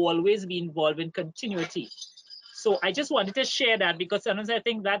to always be involved in continuity. So I just wanted to share that because sometimes I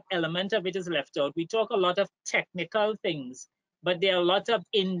think that element of it is left out. We talk a lot of technical things, but there are a lot of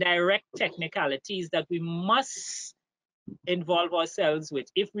indirect technicalities that we must involve ourselves with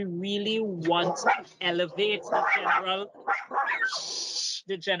if we really want to elevate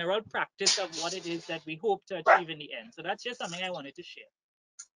the general practice of what it is that we hope to achieve in the end. So that's just something I wanted to share.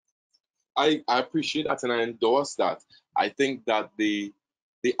 I appreciate that and I endorse that. I think that the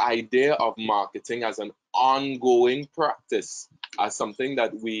idea of marketing as an ongoing practice, as something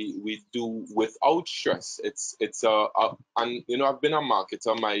that we do without stress. It's and you know, I've been a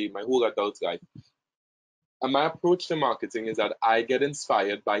marketer my whole adult life. And my approach to marketing is that I get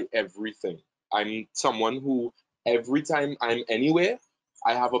inspired by everything. I'm someone who every time I'm anywhere,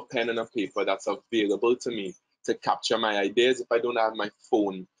 I have a pen and a paper that's available to me to capture my ideas if I don't have my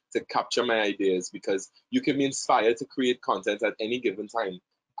phone to capture my ideas, because you can be inspired to create content at any given time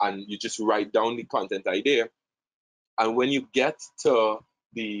and you just write down the content idea. And when you get to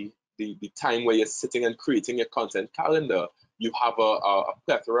the time where you're sitting and creating your content calendar, you have a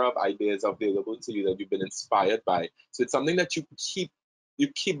plethora of ideas available to you that you've been inspired by. So it's something that you keep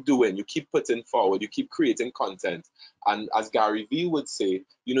doing, you keep putting forward, you keep creating content. And as Gary Vee would say,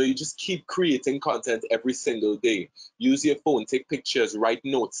 you know, you just keep creating content every single day. Use your phone, take pictures, write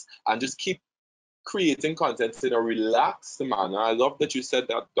notes, and just keep creating content in a relaxed manner. I love that you said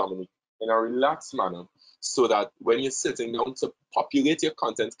that, Dominic, in a relaxed manner, so that when you're sitting down to populate your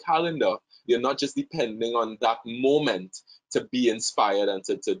content calendar, you're not just depending on that moment to be inspired and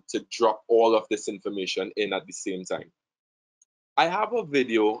to drop all of this information in at the same time. I have a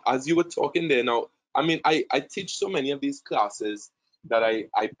video as you were talking there now. I mean, I teach so many of these classes that I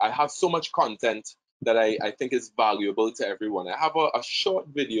have so much content that I think is valuable to everyone. I have a short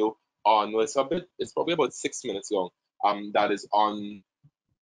video on, well, it's probably about 6 minutes long, that is on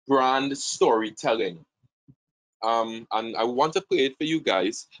brand storytelling. And I want to play it for you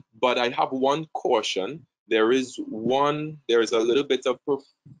guys, but I have one caution. There is a little bit of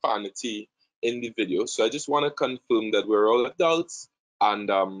profanity in the video, so I just want to confirm that we're all adults and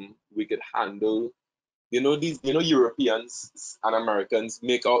we could handle, Europeans and Americans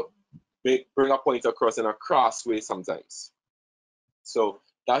bring a point across in a crass way sometimes. So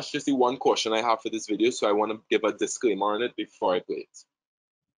that's just the one caution I have for this video. So I want to give a disclaimer on it before I play it.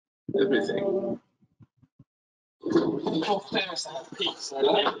 Everything.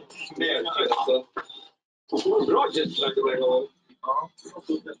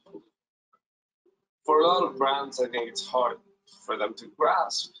 For a lot of brands, I think it's hard for them to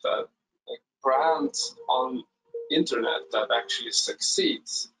grasp that, like, brands on internet that actually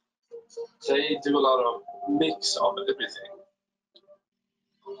succeeds, they do a lot of mix of everything.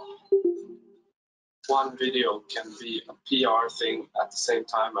 One video can be a PR thing at the same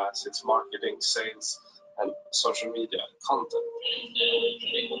time as it's marketing, sales, and social media content.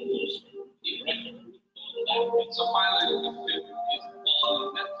 So finally,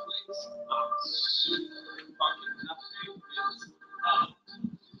 on Netflix.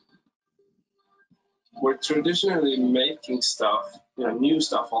 We're traditionally making stuff, new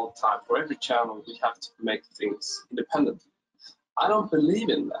stuff all the time. For every channel, we have to make things independently. I don't believe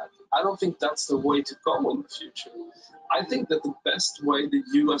in that. I don't think that's the way to go in the future. I think that the best way that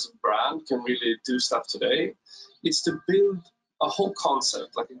you as a brand can really do stuff today is to build a whole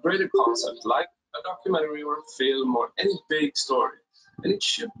concept, like a greater concept, like a documentary or a film or any big story. And it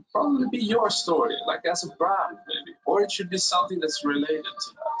should probably be your story, like as a brand maybe, or it should be something that's related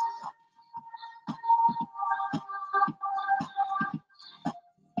to that.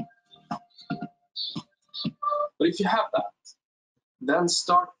 But if you have that, then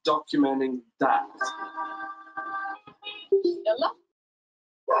start documenting that.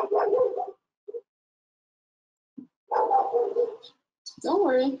 Don't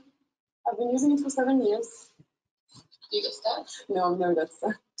worry. I've been using it for 7 years. You got stuck? No, I've never got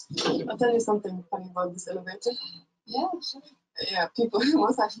stuck. I'll tell you something funny about this elevator. Yeah, sure. Yeah, people,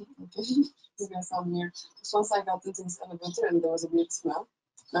 once I, okay, this is gonna sound weird. Because once I got into this elevator and there was a weird smell.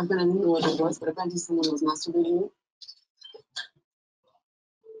 Back then I didn't know what it was, but apparently someone was masturbating.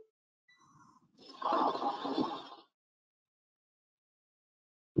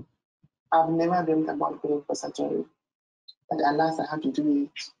 I've never dreamt about going for surgery, but alas, I had to do it.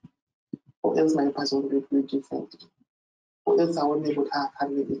 Or else my past would be different. Or else I wouldn't able to have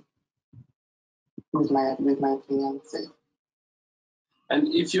family with my fiance.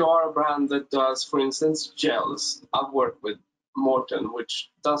 And if you are a brand that does, for instance, gels, I've worked with Morton, which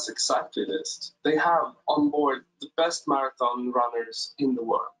does exactly this. They have on board the best marathon runners in the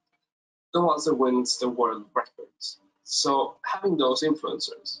world, the ones that wins the world records. So having those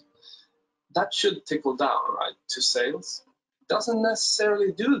influencers, that should trickle down, right, to sales. Doesn't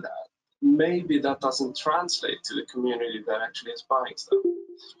necessarily do that. Maybe that doesn't translate to the community that actually is buying stuff.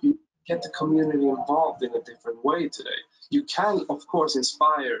 You get the community involved in a different way today. You can, of course,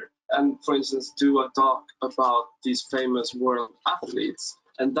 inspire and, for instance, do a doc about these famous world athletes,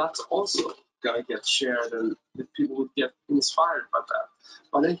 and that's also gonna get shared, and the people would get inspired by that.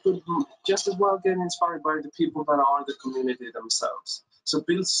 But they could just as well get inspired by the people that are the community themselves. So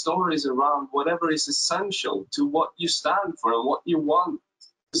build stories around whatever is essential to what you stand for and what you want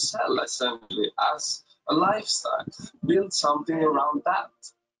to sell, essentially, as a lifestyle. Build something around that.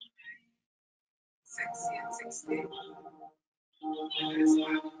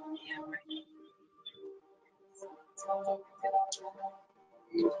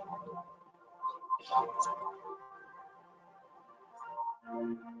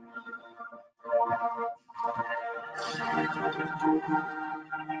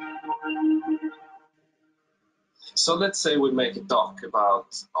 So let's say we make a doc about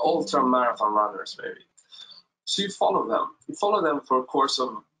ultra marathon runners, maybe. So you follow them. You follow them for a course of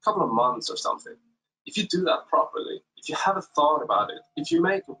a couple of months or something. If you do that properly, if you have a thought about it, if you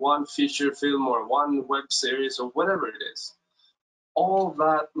make one feature film or one web series or whatever it is, all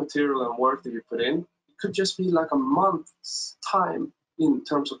that material and work that you put in, it could just be like a month's time in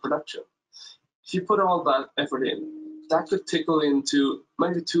terms of production. If you put all that effort in, that could tickle into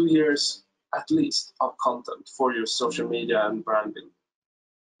maybe 2 years at least of content for your social media and branding.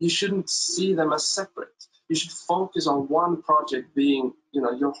 You shouldn't see them as separate. You should focus on one project being,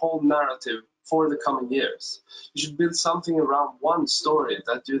 your whole narrative for the coming years. You should build something around one story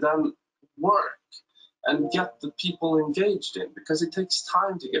that you then work and get the people engaged in, because it takes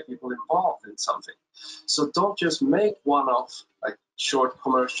time to get people involved in something. So don't just make one-off, like short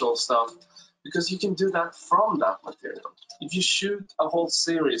commercial stuff, because you can do that from that material. If you shoot a whole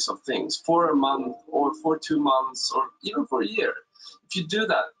series of things for a month or for 2 months or even for a year, if you do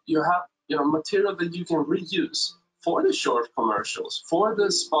that, you have material that you can reuse for the short commercials, for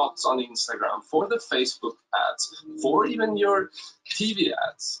the spots on Instagram, for the Facebook ads, for even your TV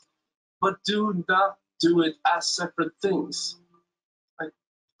ads. But do not do it as separate things. Like,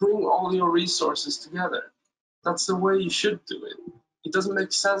 bring all your resources together. That's the way you should do it. It doesn't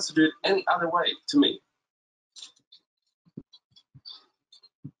make sense to do it any other way, to me.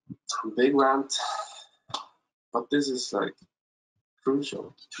 Big rant, but this is like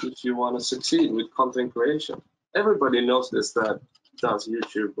crucial if you want to succeed with content creation. Everybody knows this that does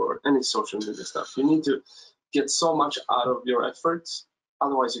YouTube or any social media stuff. You need to get so much out of your efforts,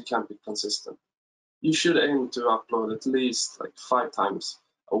 otherwise you can't be consistent. You should aim to upload at least like 5 times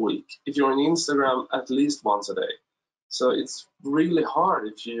a week. If you're on Instagram, at least once a day. So it's really hard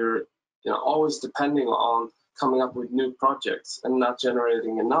if you're always depending on coming up with new projects and not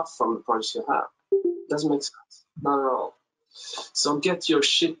generating enough from the projects you have. Doesn't make sense, not at all. So get your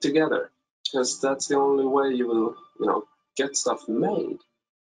shit together, because that's the only way you will, get stuff made.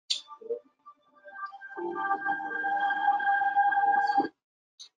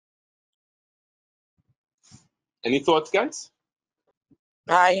 Any thoughts, guys?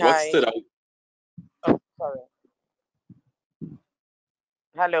 Hi, What hi. stood out? Oh, sorry.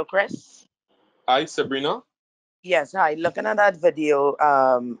 Hello, Chris. Hi, Sabrina. Yes, hi. Looking at that video,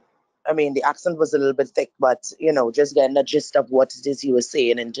 I mean, the accent was a little bit thick, but just getting the gist of what it is you were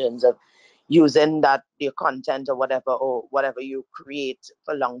saying in terms of using that your content or whatever you create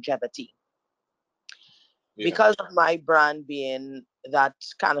for longevity. Yeah. Because of my brand being that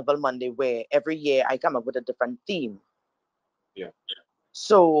Carnival Monday, where every year I come up with a different theme. Yeah.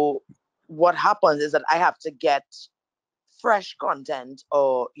 So what happens is that I have to get fresh content,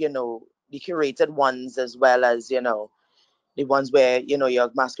 or the curated ones, as well as the ones where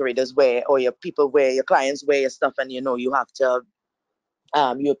your masqueraders wear, or your people wear, your clients wear your stuff, and you have to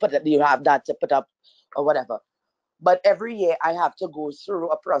you have that to put up or whatever. But every year I have to go through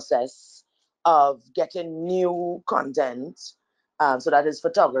a process of getting new content, so that is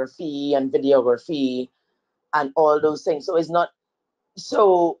photography and videography and all those things. So it's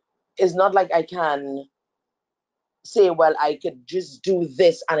not like I can say, well, I could just do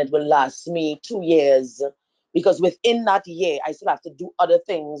this and it will last me 2 years, because within that year, I still have to do other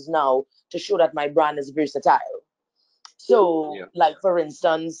things now to show that my brand is versatile. So, Yeah. like, for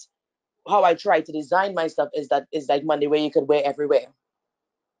instance, how I try to design my stuff is like Monday, where you could wear everywhere.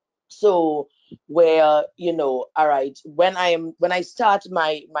 So where, you know, all right, when I start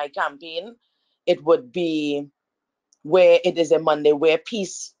my campaign, it would be where it is a Monday, wear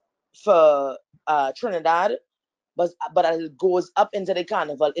peace for Trinidad, but as it goes up into the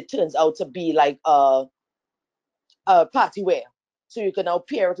carnival, it turns out to be like a party wear. So you can now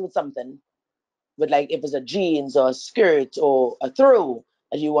pair it with something, with like if it's a jeans or a skirt or a throw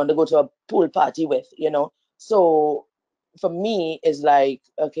that you want to go to a pool party with, you know. So for me, it's like,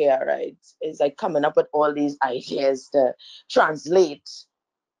 okay, all right, it's like coming up with all these ideas to translate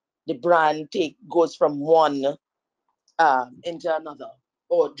the brand take goes from one into another,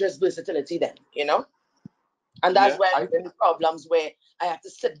 or just versatility then, you know. And that's Yeah, where I get problems where I have to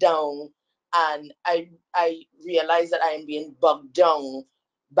sit down and I realize that I am being bogged down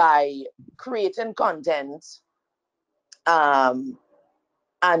by creating content, um,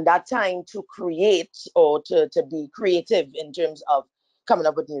 and that time to create or to be creative in terms of coming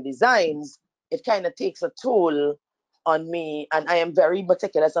up with new designs, it kind of takes a toll on me, and I am very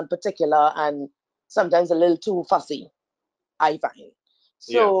meticulous and particular and sometimes a little too fussy, I find.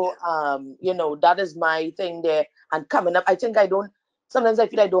 yeah, So, you know, that is my thing there. And coming up, I think sometimes I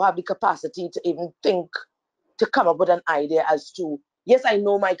feel I don't have the capacity to even think, to come up with an idea as to, yes, I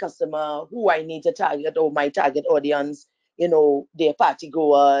know my customer, who I need to target, or my target audience, you know, they're party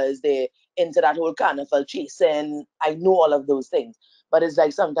goers, they're into that whole carnival chasing. I know all of those things. But it's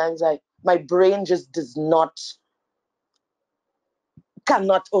like sometimes my brain just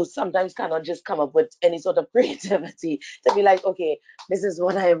cannot, or sometimes cannot just come up with any sort of creativity to be like, okay, this is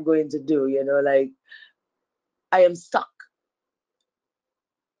what I am going to do, you know, like I am stuck.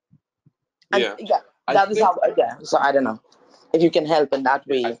 And yeah. yeah, I that is think, how, yeah, so I don't know if you can help in that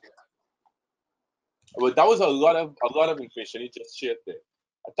yeah, way. well, that was a lot of information you just shared there.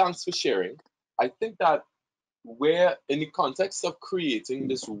 Thanks for sharing. I think that we're in the context of creating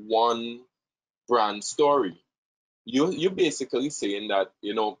this one brand story. You're basically saying that,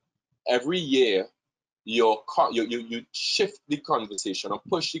 every year you shift the conversation or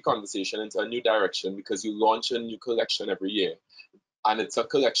push the conversation into a new direction because you launch a new collection every year, and it's a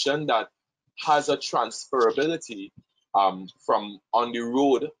collection that has a transferability from on the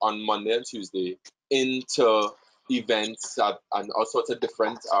road on Monday and Tuesday into events and all sorts of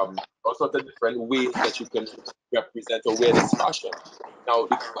different ways that you can represent or wear this fashion. Now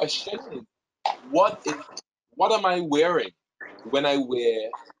the question is, what am I wearing when I wear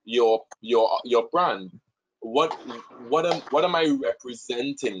your brand? What am I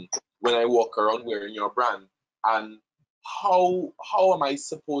representing when I walk around wearing your brand? And how am I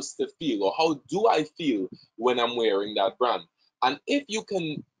supposed to feel, or how do I feel when I'm wearing that brand? And if you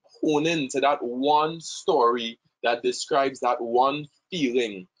can hone into that one story that describes that one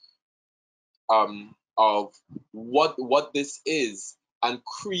feeling of what this is, and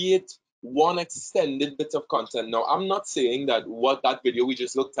create one extended bit of content. Now, I'm not saying that what that video we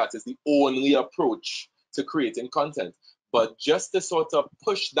just looked at is the only approach to creating content, but just to sort of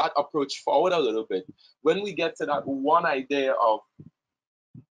push that approach forward a little bit, when we get to that one idea of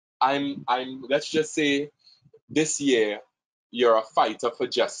I'm let's just say this year you're a fighter for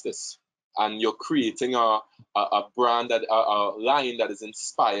justice, and you're creating a brand, that a line that is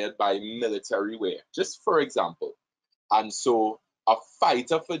inspired by military wear, just for example. And so a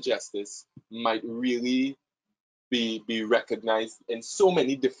fighter for justice might really be recognized in so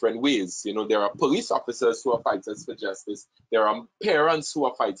many different ways. There are police officers who are fighters for justice. There are parents who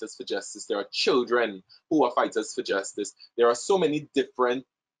are fighters for justice. There are children who are fighters for justice. There are so many different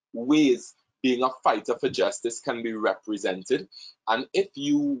ways being a fighter for justice can be represented. And if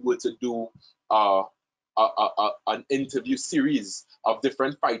you were to do an interview series of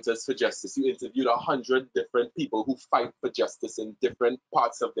different fighters for justice, you interviewed 100 different people who fight for justice in different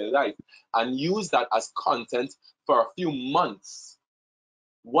parts of their life, and use that as content for a few months,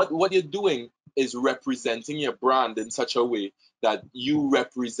 what you're doing is representing your brand in such a way that you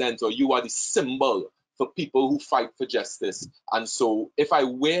represent, or you are the symbol for people who fight for justice. And so if I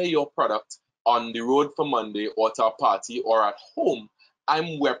wear your product on the road for Monday, or to a party, or at home,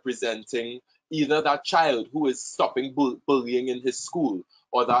 I'm representing either that child who is stopping bullying in his school,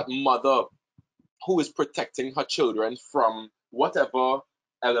 or that mother who is protecting her children from whatever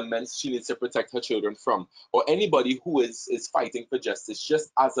elements she needs to protect her children from, or anybody who is fighting for justice,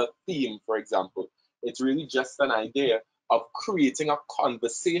 just as a theme, for example. It's really just an idea of creating a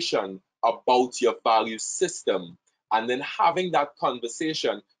conversation about your value system, and then having that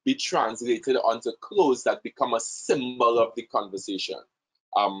conversation be translated onto clothes that become a symbol of the conversation.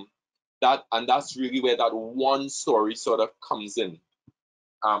 Um, that's really where that one story sort of comes in.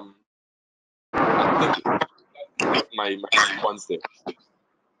 Um, I think my response there.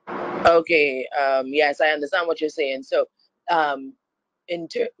 Okay. Yes, I understand what you're saying. So, yeah,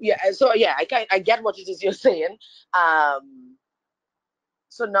 I get what it is you're saying. Um,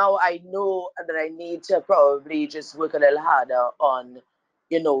 so now I know that I need to probably just work a little harder on,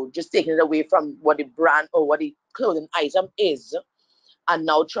 just taking it away from what the brand or what the clothing item is, and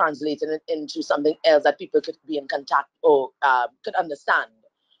now translating it into something else that people could be in contact or could understand.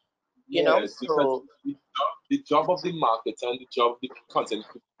 Yes, because So the job of the marketer and the job of the content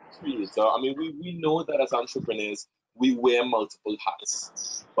creator, I mean, we know that as entrepreneurs, we wear multiple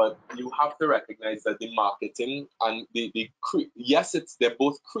hats. But you have to recognize that the marketing and yes, they're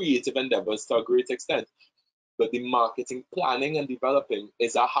both creative endeavors to a great extent, but the marketing planning and developing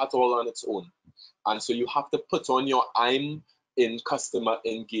is a hat all on its own. And so you have to put on your I'm in customer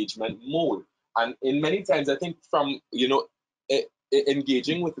engagement mode. And in many times, I think from,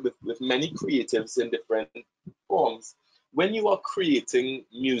 engaging with many creatives in different forms, when you are creating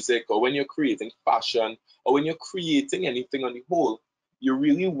music or when you're creating fashion or when you're creating anything on the whole, you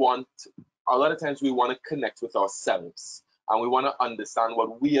really want, a lot of times we want to connect with ourselves and we want to understand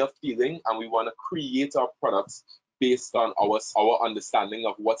what we are feeling and we want to create our products based on our understanding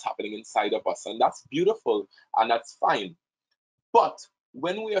of what's happening inside of us. And that's beautiful and that's fine. But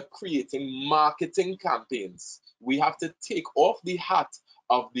when we are creating marketing campaigns, we have to take off the hat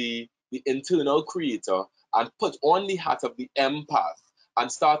of the internal creator and put on the hat of the empath and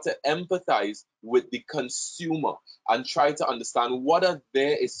start to empathize with the consumer and try to understand what are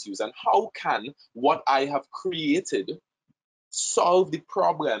their issues and how can what I have created solve the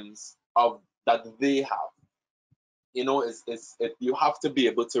problems of that they have. You have to be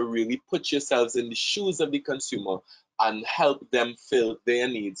able to really put yourselves in the shoes of the consumer and help them fill their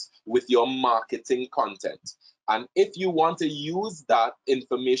needs with your marketing content. And if you want to use that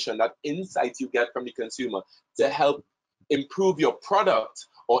information, that insight you get from the consumer to help improve your product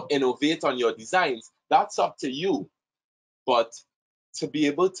or innovate on your designs, that's up to you. But to be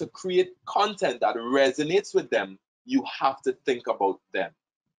able to create content that resonates with them, you have to think about them.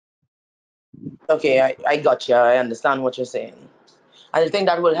 okay, I got you. I understand what you're saying. And I think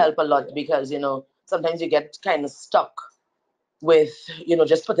that will help a lot because, sometimes you get kind of stuck with,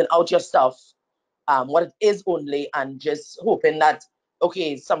 just putting out your stuff, what it is only, and just hoping that,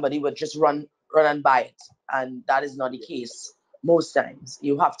 okay, somebody would just run and buy it. And that is not the case most times.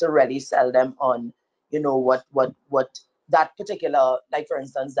 You have to really sell them on, what that particular, like for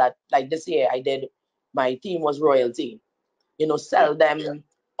instance, that like this year I did, my theme was royalty, sell them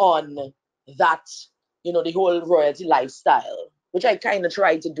on that, the whole royalty lifestyle, which I kind of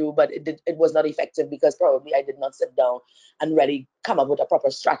tried to do, but it was not effective because probably I did not sit down and really come up with a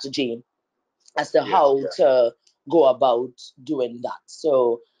proper strategy as to how to go about doing that.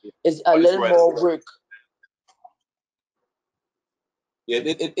 So it's a What is little royalty? more work. Yeah,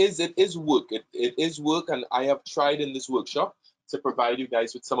 it is work. It is work, and I have tried in this workshop to provide you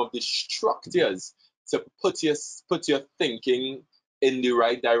guys with some of the structures to put your thinking in the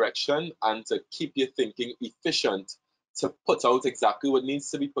right direction and to keep your thinking efficient to put out exactly what needs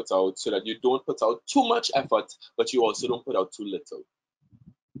to be put out so that you don't put out too much effort, but you also don't put out too little.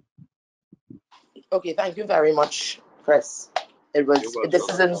 Okay, thank you very much, Chris. This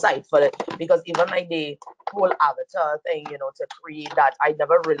is insightful because even like the whole avatar thing, to create that, I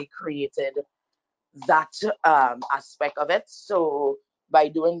never really created that aspect of it. So by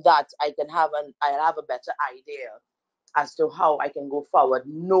doing that, I have a better idea as to how I can go forward,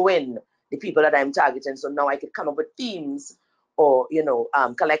 knowing the people that I'm targeting. So now I could come up with themes or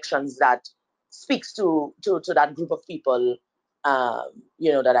collections that speaks to that group of people,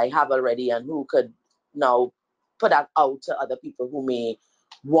 that I have already, and who could now put that out to other people who may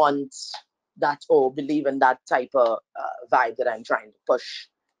want that or believe in that type of vibe that I'm trying to push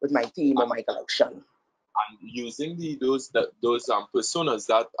with my theme or my collection. And using those personas,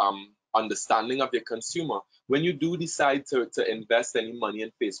 that understanding of your consumer, when you do decide to invest any money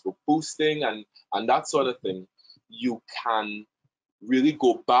in Facebook boosting and that sort of thing, you can really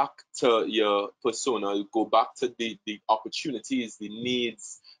go back to your persona, go back to the opportunities, the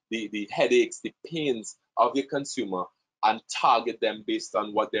needs, the headaches, the pains of your consumer and target them based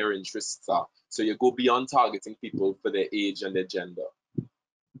on what their interests are. So you go beyond targeting people for their age and their gender.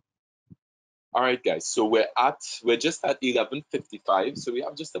 All right, guys, so we're just at 11:55, so we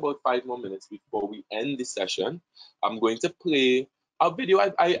have just about 5 more minutes before we end the session. I'm going to play a video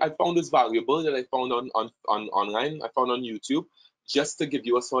I found was valuable that I found on online. I found on YouTube, just to give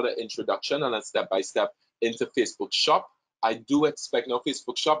you a sort of introduction and a step-by-step into Facebook Shop. I do expect now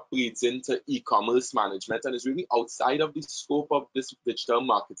Facebook Shop bleeds into e-commerce management and is really outside of the scope of this digital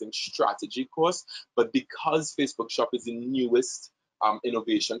marketing strategy course, but because Facebook Shop is the newest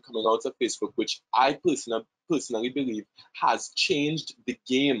innovation coming out of Facebook, which I personally believe has changed the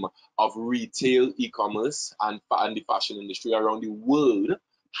game of retail, e-commerce, and the fashion industry around the world,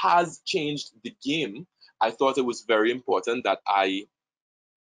 has changed the game. I thought it was very important that I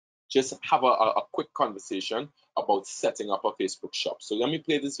just have a quick conversation about setting up a Facebook shop. So let me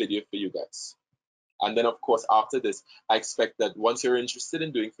play this video for you guys. And then, of course, after this, I expect that once you're interested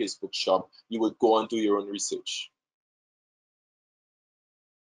in doing Facebook shop, you would go and do your own research.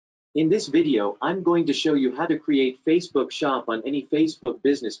 In this video, I'm going to show you how to create Facebook shop on any Facebook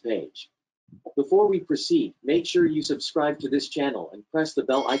business page. Before we proceed, make sure you subscribe to this channel and press the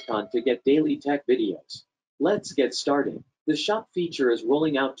bell icon to get daily tech videos. Let's get started. The shop feature is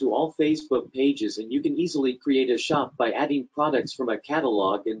rolling out to all Facebook pages, and you can easily create a shop by adding products from a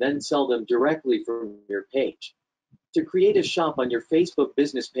catalog and then sell them directly from your page. To create a shop on your Facebook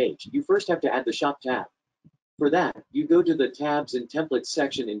business page, you first have to add the shop tab. For that, you go to the tabs and templates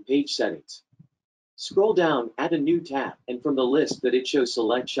section in page settings. Scroll down, add a new tab, and from the list that it shows,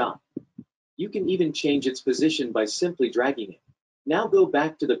 select shop. You can even change its position by simply dragging it. Now go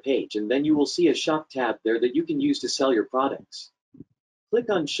back to the page, and then you will see a shop tab there that you can use to sell your products. Click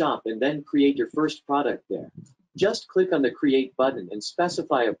on shop and then create your first product there. Just click on the create button and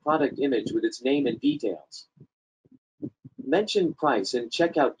specify a product image with its name and details. Mention price and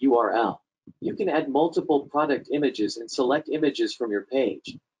checkout URL. You can add multiple product images and select images from your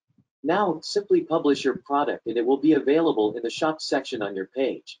page. Now simply publish your product and it will be available in the shop section on your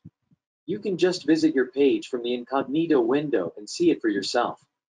page. You can just visit your page from the incognito window and see it for yourself.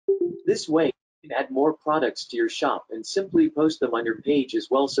 This way, you can add more products to your shop and simply post them on your page as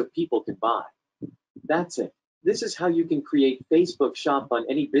well so people can buy. That's it. This is how you can create Facebook shop on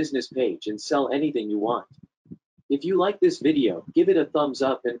any business page and sell anything you want. If you like this video, give it a thumbs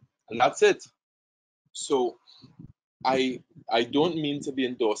up and that's it. So I don't mean to be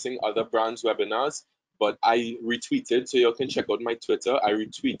endorsing other brands' webinars, but I retweeted, so you can check out my Twitter. I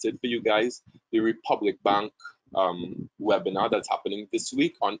retweeted for you guys the Republic Bank webinar that's happening this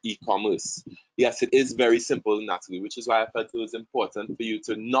week on e-commerce. Yes, it is very simple, Natalie, which is why I felt it was important for you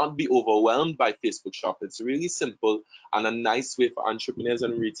to not be overwhelmed by Facebook shop. It's really simple and a nice way for entrepreneurs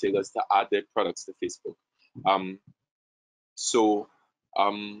and retailers to add their products to Facebook.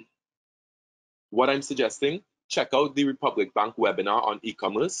 What I'm suggesting, check out the Republic Bank webinar on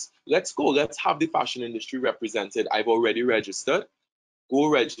e-commerce. Let's go. Let's have the fashion industry represented. I've already registered. Go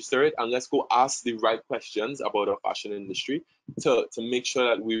register it, and let's go ask the right questions about our fashion industry to make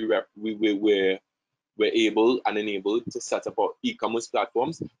sure that we're able and enabled to set up our e-commerce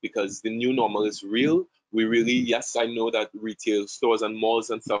platforms, because the new normal is real. We really, yes, I know that retail stores and malls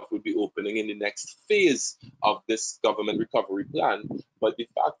and stuff will be opening in the next phase of this government recovery plan. But the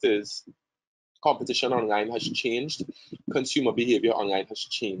fact is, competition online has changed, consumer behavior online has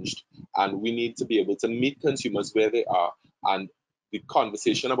changed, and we need to be able to meet consumers where they are. And the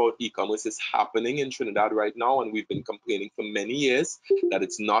conversation about e-commerce is happening in Trinidad right now, and we've been complaining for many years that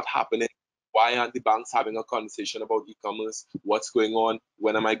it's not happening. Why aren't the banks having a conversation about e-commerce? What's going on?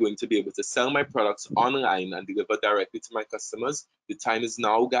 When am I going to be able to sell my products online and deliver directly to my customers? The time is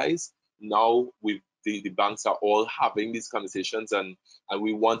now, guys. Now the banks are all having these conversations, and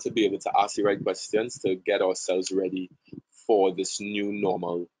we want to be able to ask the right questions to get ourselves ready for this new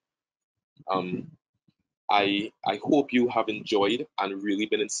normal. I hope you have enjoyed and really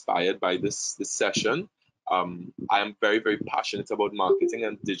been inspired by this session. I am very, very passionate about marketing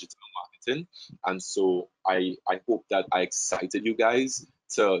and digital marketing, and so I hope that I excited you guys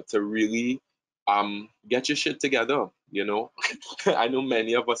to really get your shit together. You know, I know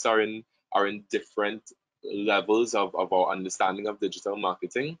many of us are in different levels of our understanding of digital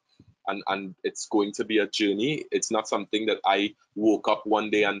marketing, and it's going to be a journey. It's not something that I woke up one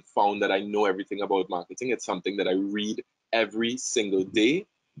day and found that I know everything about marketing. It's something that I read every single day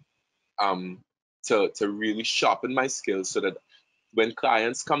to really sharpen my skills, so that when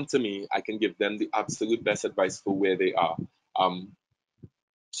clients come to me, I can give them the absolute best advice for where they are.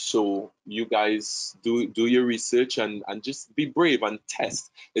 So you guys do your research and just be brave and test.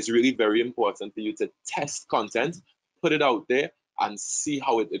 It's really very important for you to test content, put it out there, and see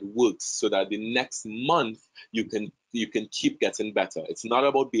how it works, so that the next month you can keep getting better. It's not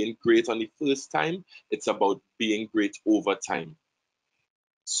about being great on the first time, it's about being great over time.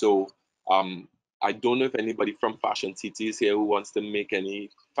 So I don't know if anybody from FashionTT is here who wants to make any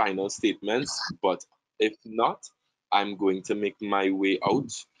final statements, but if not, I'm going to make my way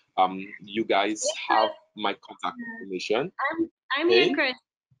out. You guys have my contact information. I'm Hey. here, Chris.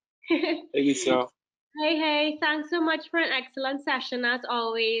 Hey, Lisa. Hey, thanks so much for an excellent session as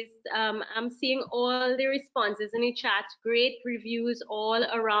always. I'm seeing all the responses in the chat, great reviews all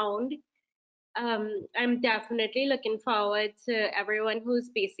around. I'm definitely looking forward to everyone who's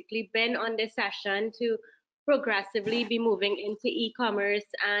basically been on this session to progressively be moving into e-commerce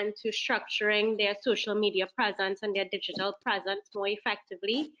and to structuring their social media presence and their digital presence more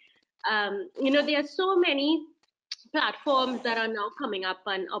effectively. There are so many platforms that are now coming up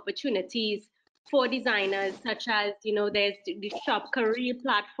and opportunities for designers, such as, there's the Shop Career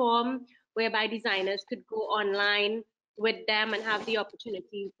platform, whereby designers could go online with them and have the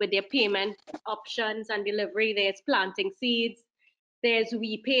opportunity with their payment options and delivery. There's Planting Seeds. There's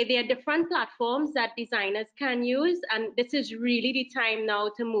WePay. There are different platforms that designers can use, and this is really the time now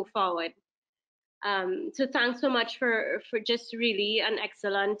to move forward. So thanks so much for just really an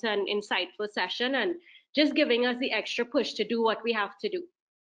excellent and insightful session and just giving us the extra push to do what we have to do.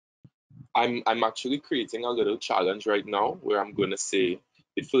 I'm actually creating a little challenge right now where I'm going to say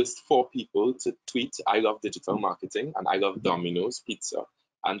the first 4 people to tweet I love digital marketing and I love Domino's Pizza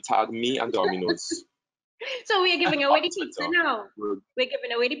and tag me and Domino's. So we are giving away the on pizza Twitter. now. We're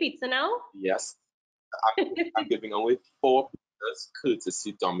giving away the pizza now? Yes. I'm giving away 4 pizzas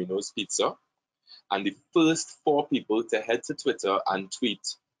courtesy Domino's Pizza. And the first 4 people to head to Twitter and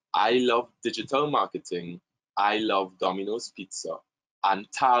tweet I love digital marketing, I love Domino's Pizza, and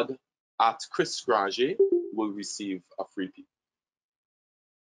tag at Chris Granger will receive a free pizza.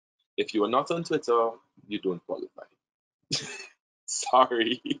 If you are not on Twitter, you don't qualify.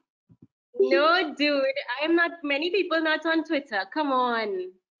 Sorry. No, dude, I am not. Many people not on Twitter. Come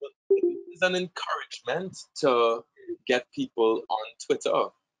on. It's an encouragement to get people on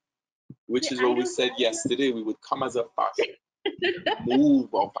Twitter, which is what we said yesterday. We would come as a fashion move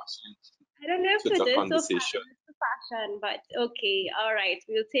or fashion I don't know if Twitter Twitter is conversation. so fashion, but okay, all right,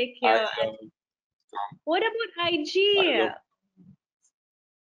 we'll take care. What about IG?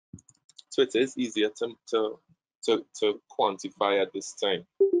 Twitter is easier to quantify at this time.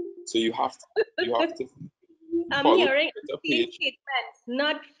 So you have to I'm follow hearing the Twitter page. statements.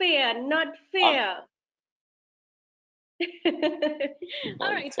 Not fair, not fair.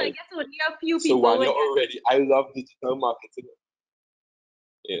 All right, so I guess only a few people. So Wanya already, I love digital marketing.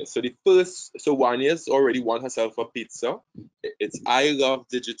 Yeah, so Wanya's already won herself a pizza. It's I love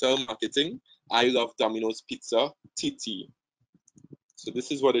digital marketing. I love Domino's Pizza TT. So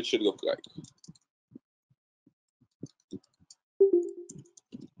this is what it should look like.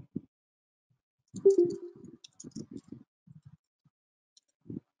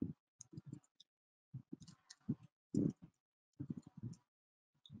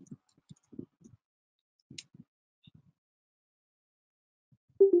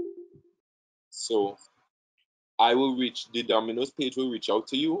 So the Domino's page will reach out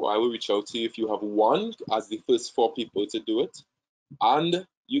to you. I will reach out to you if you have won as the first 4 people to do it. And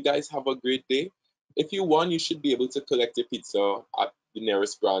you guys have a great day. If you won, you should be able to collect your pizza at the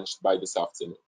nearest branch by this afternoon.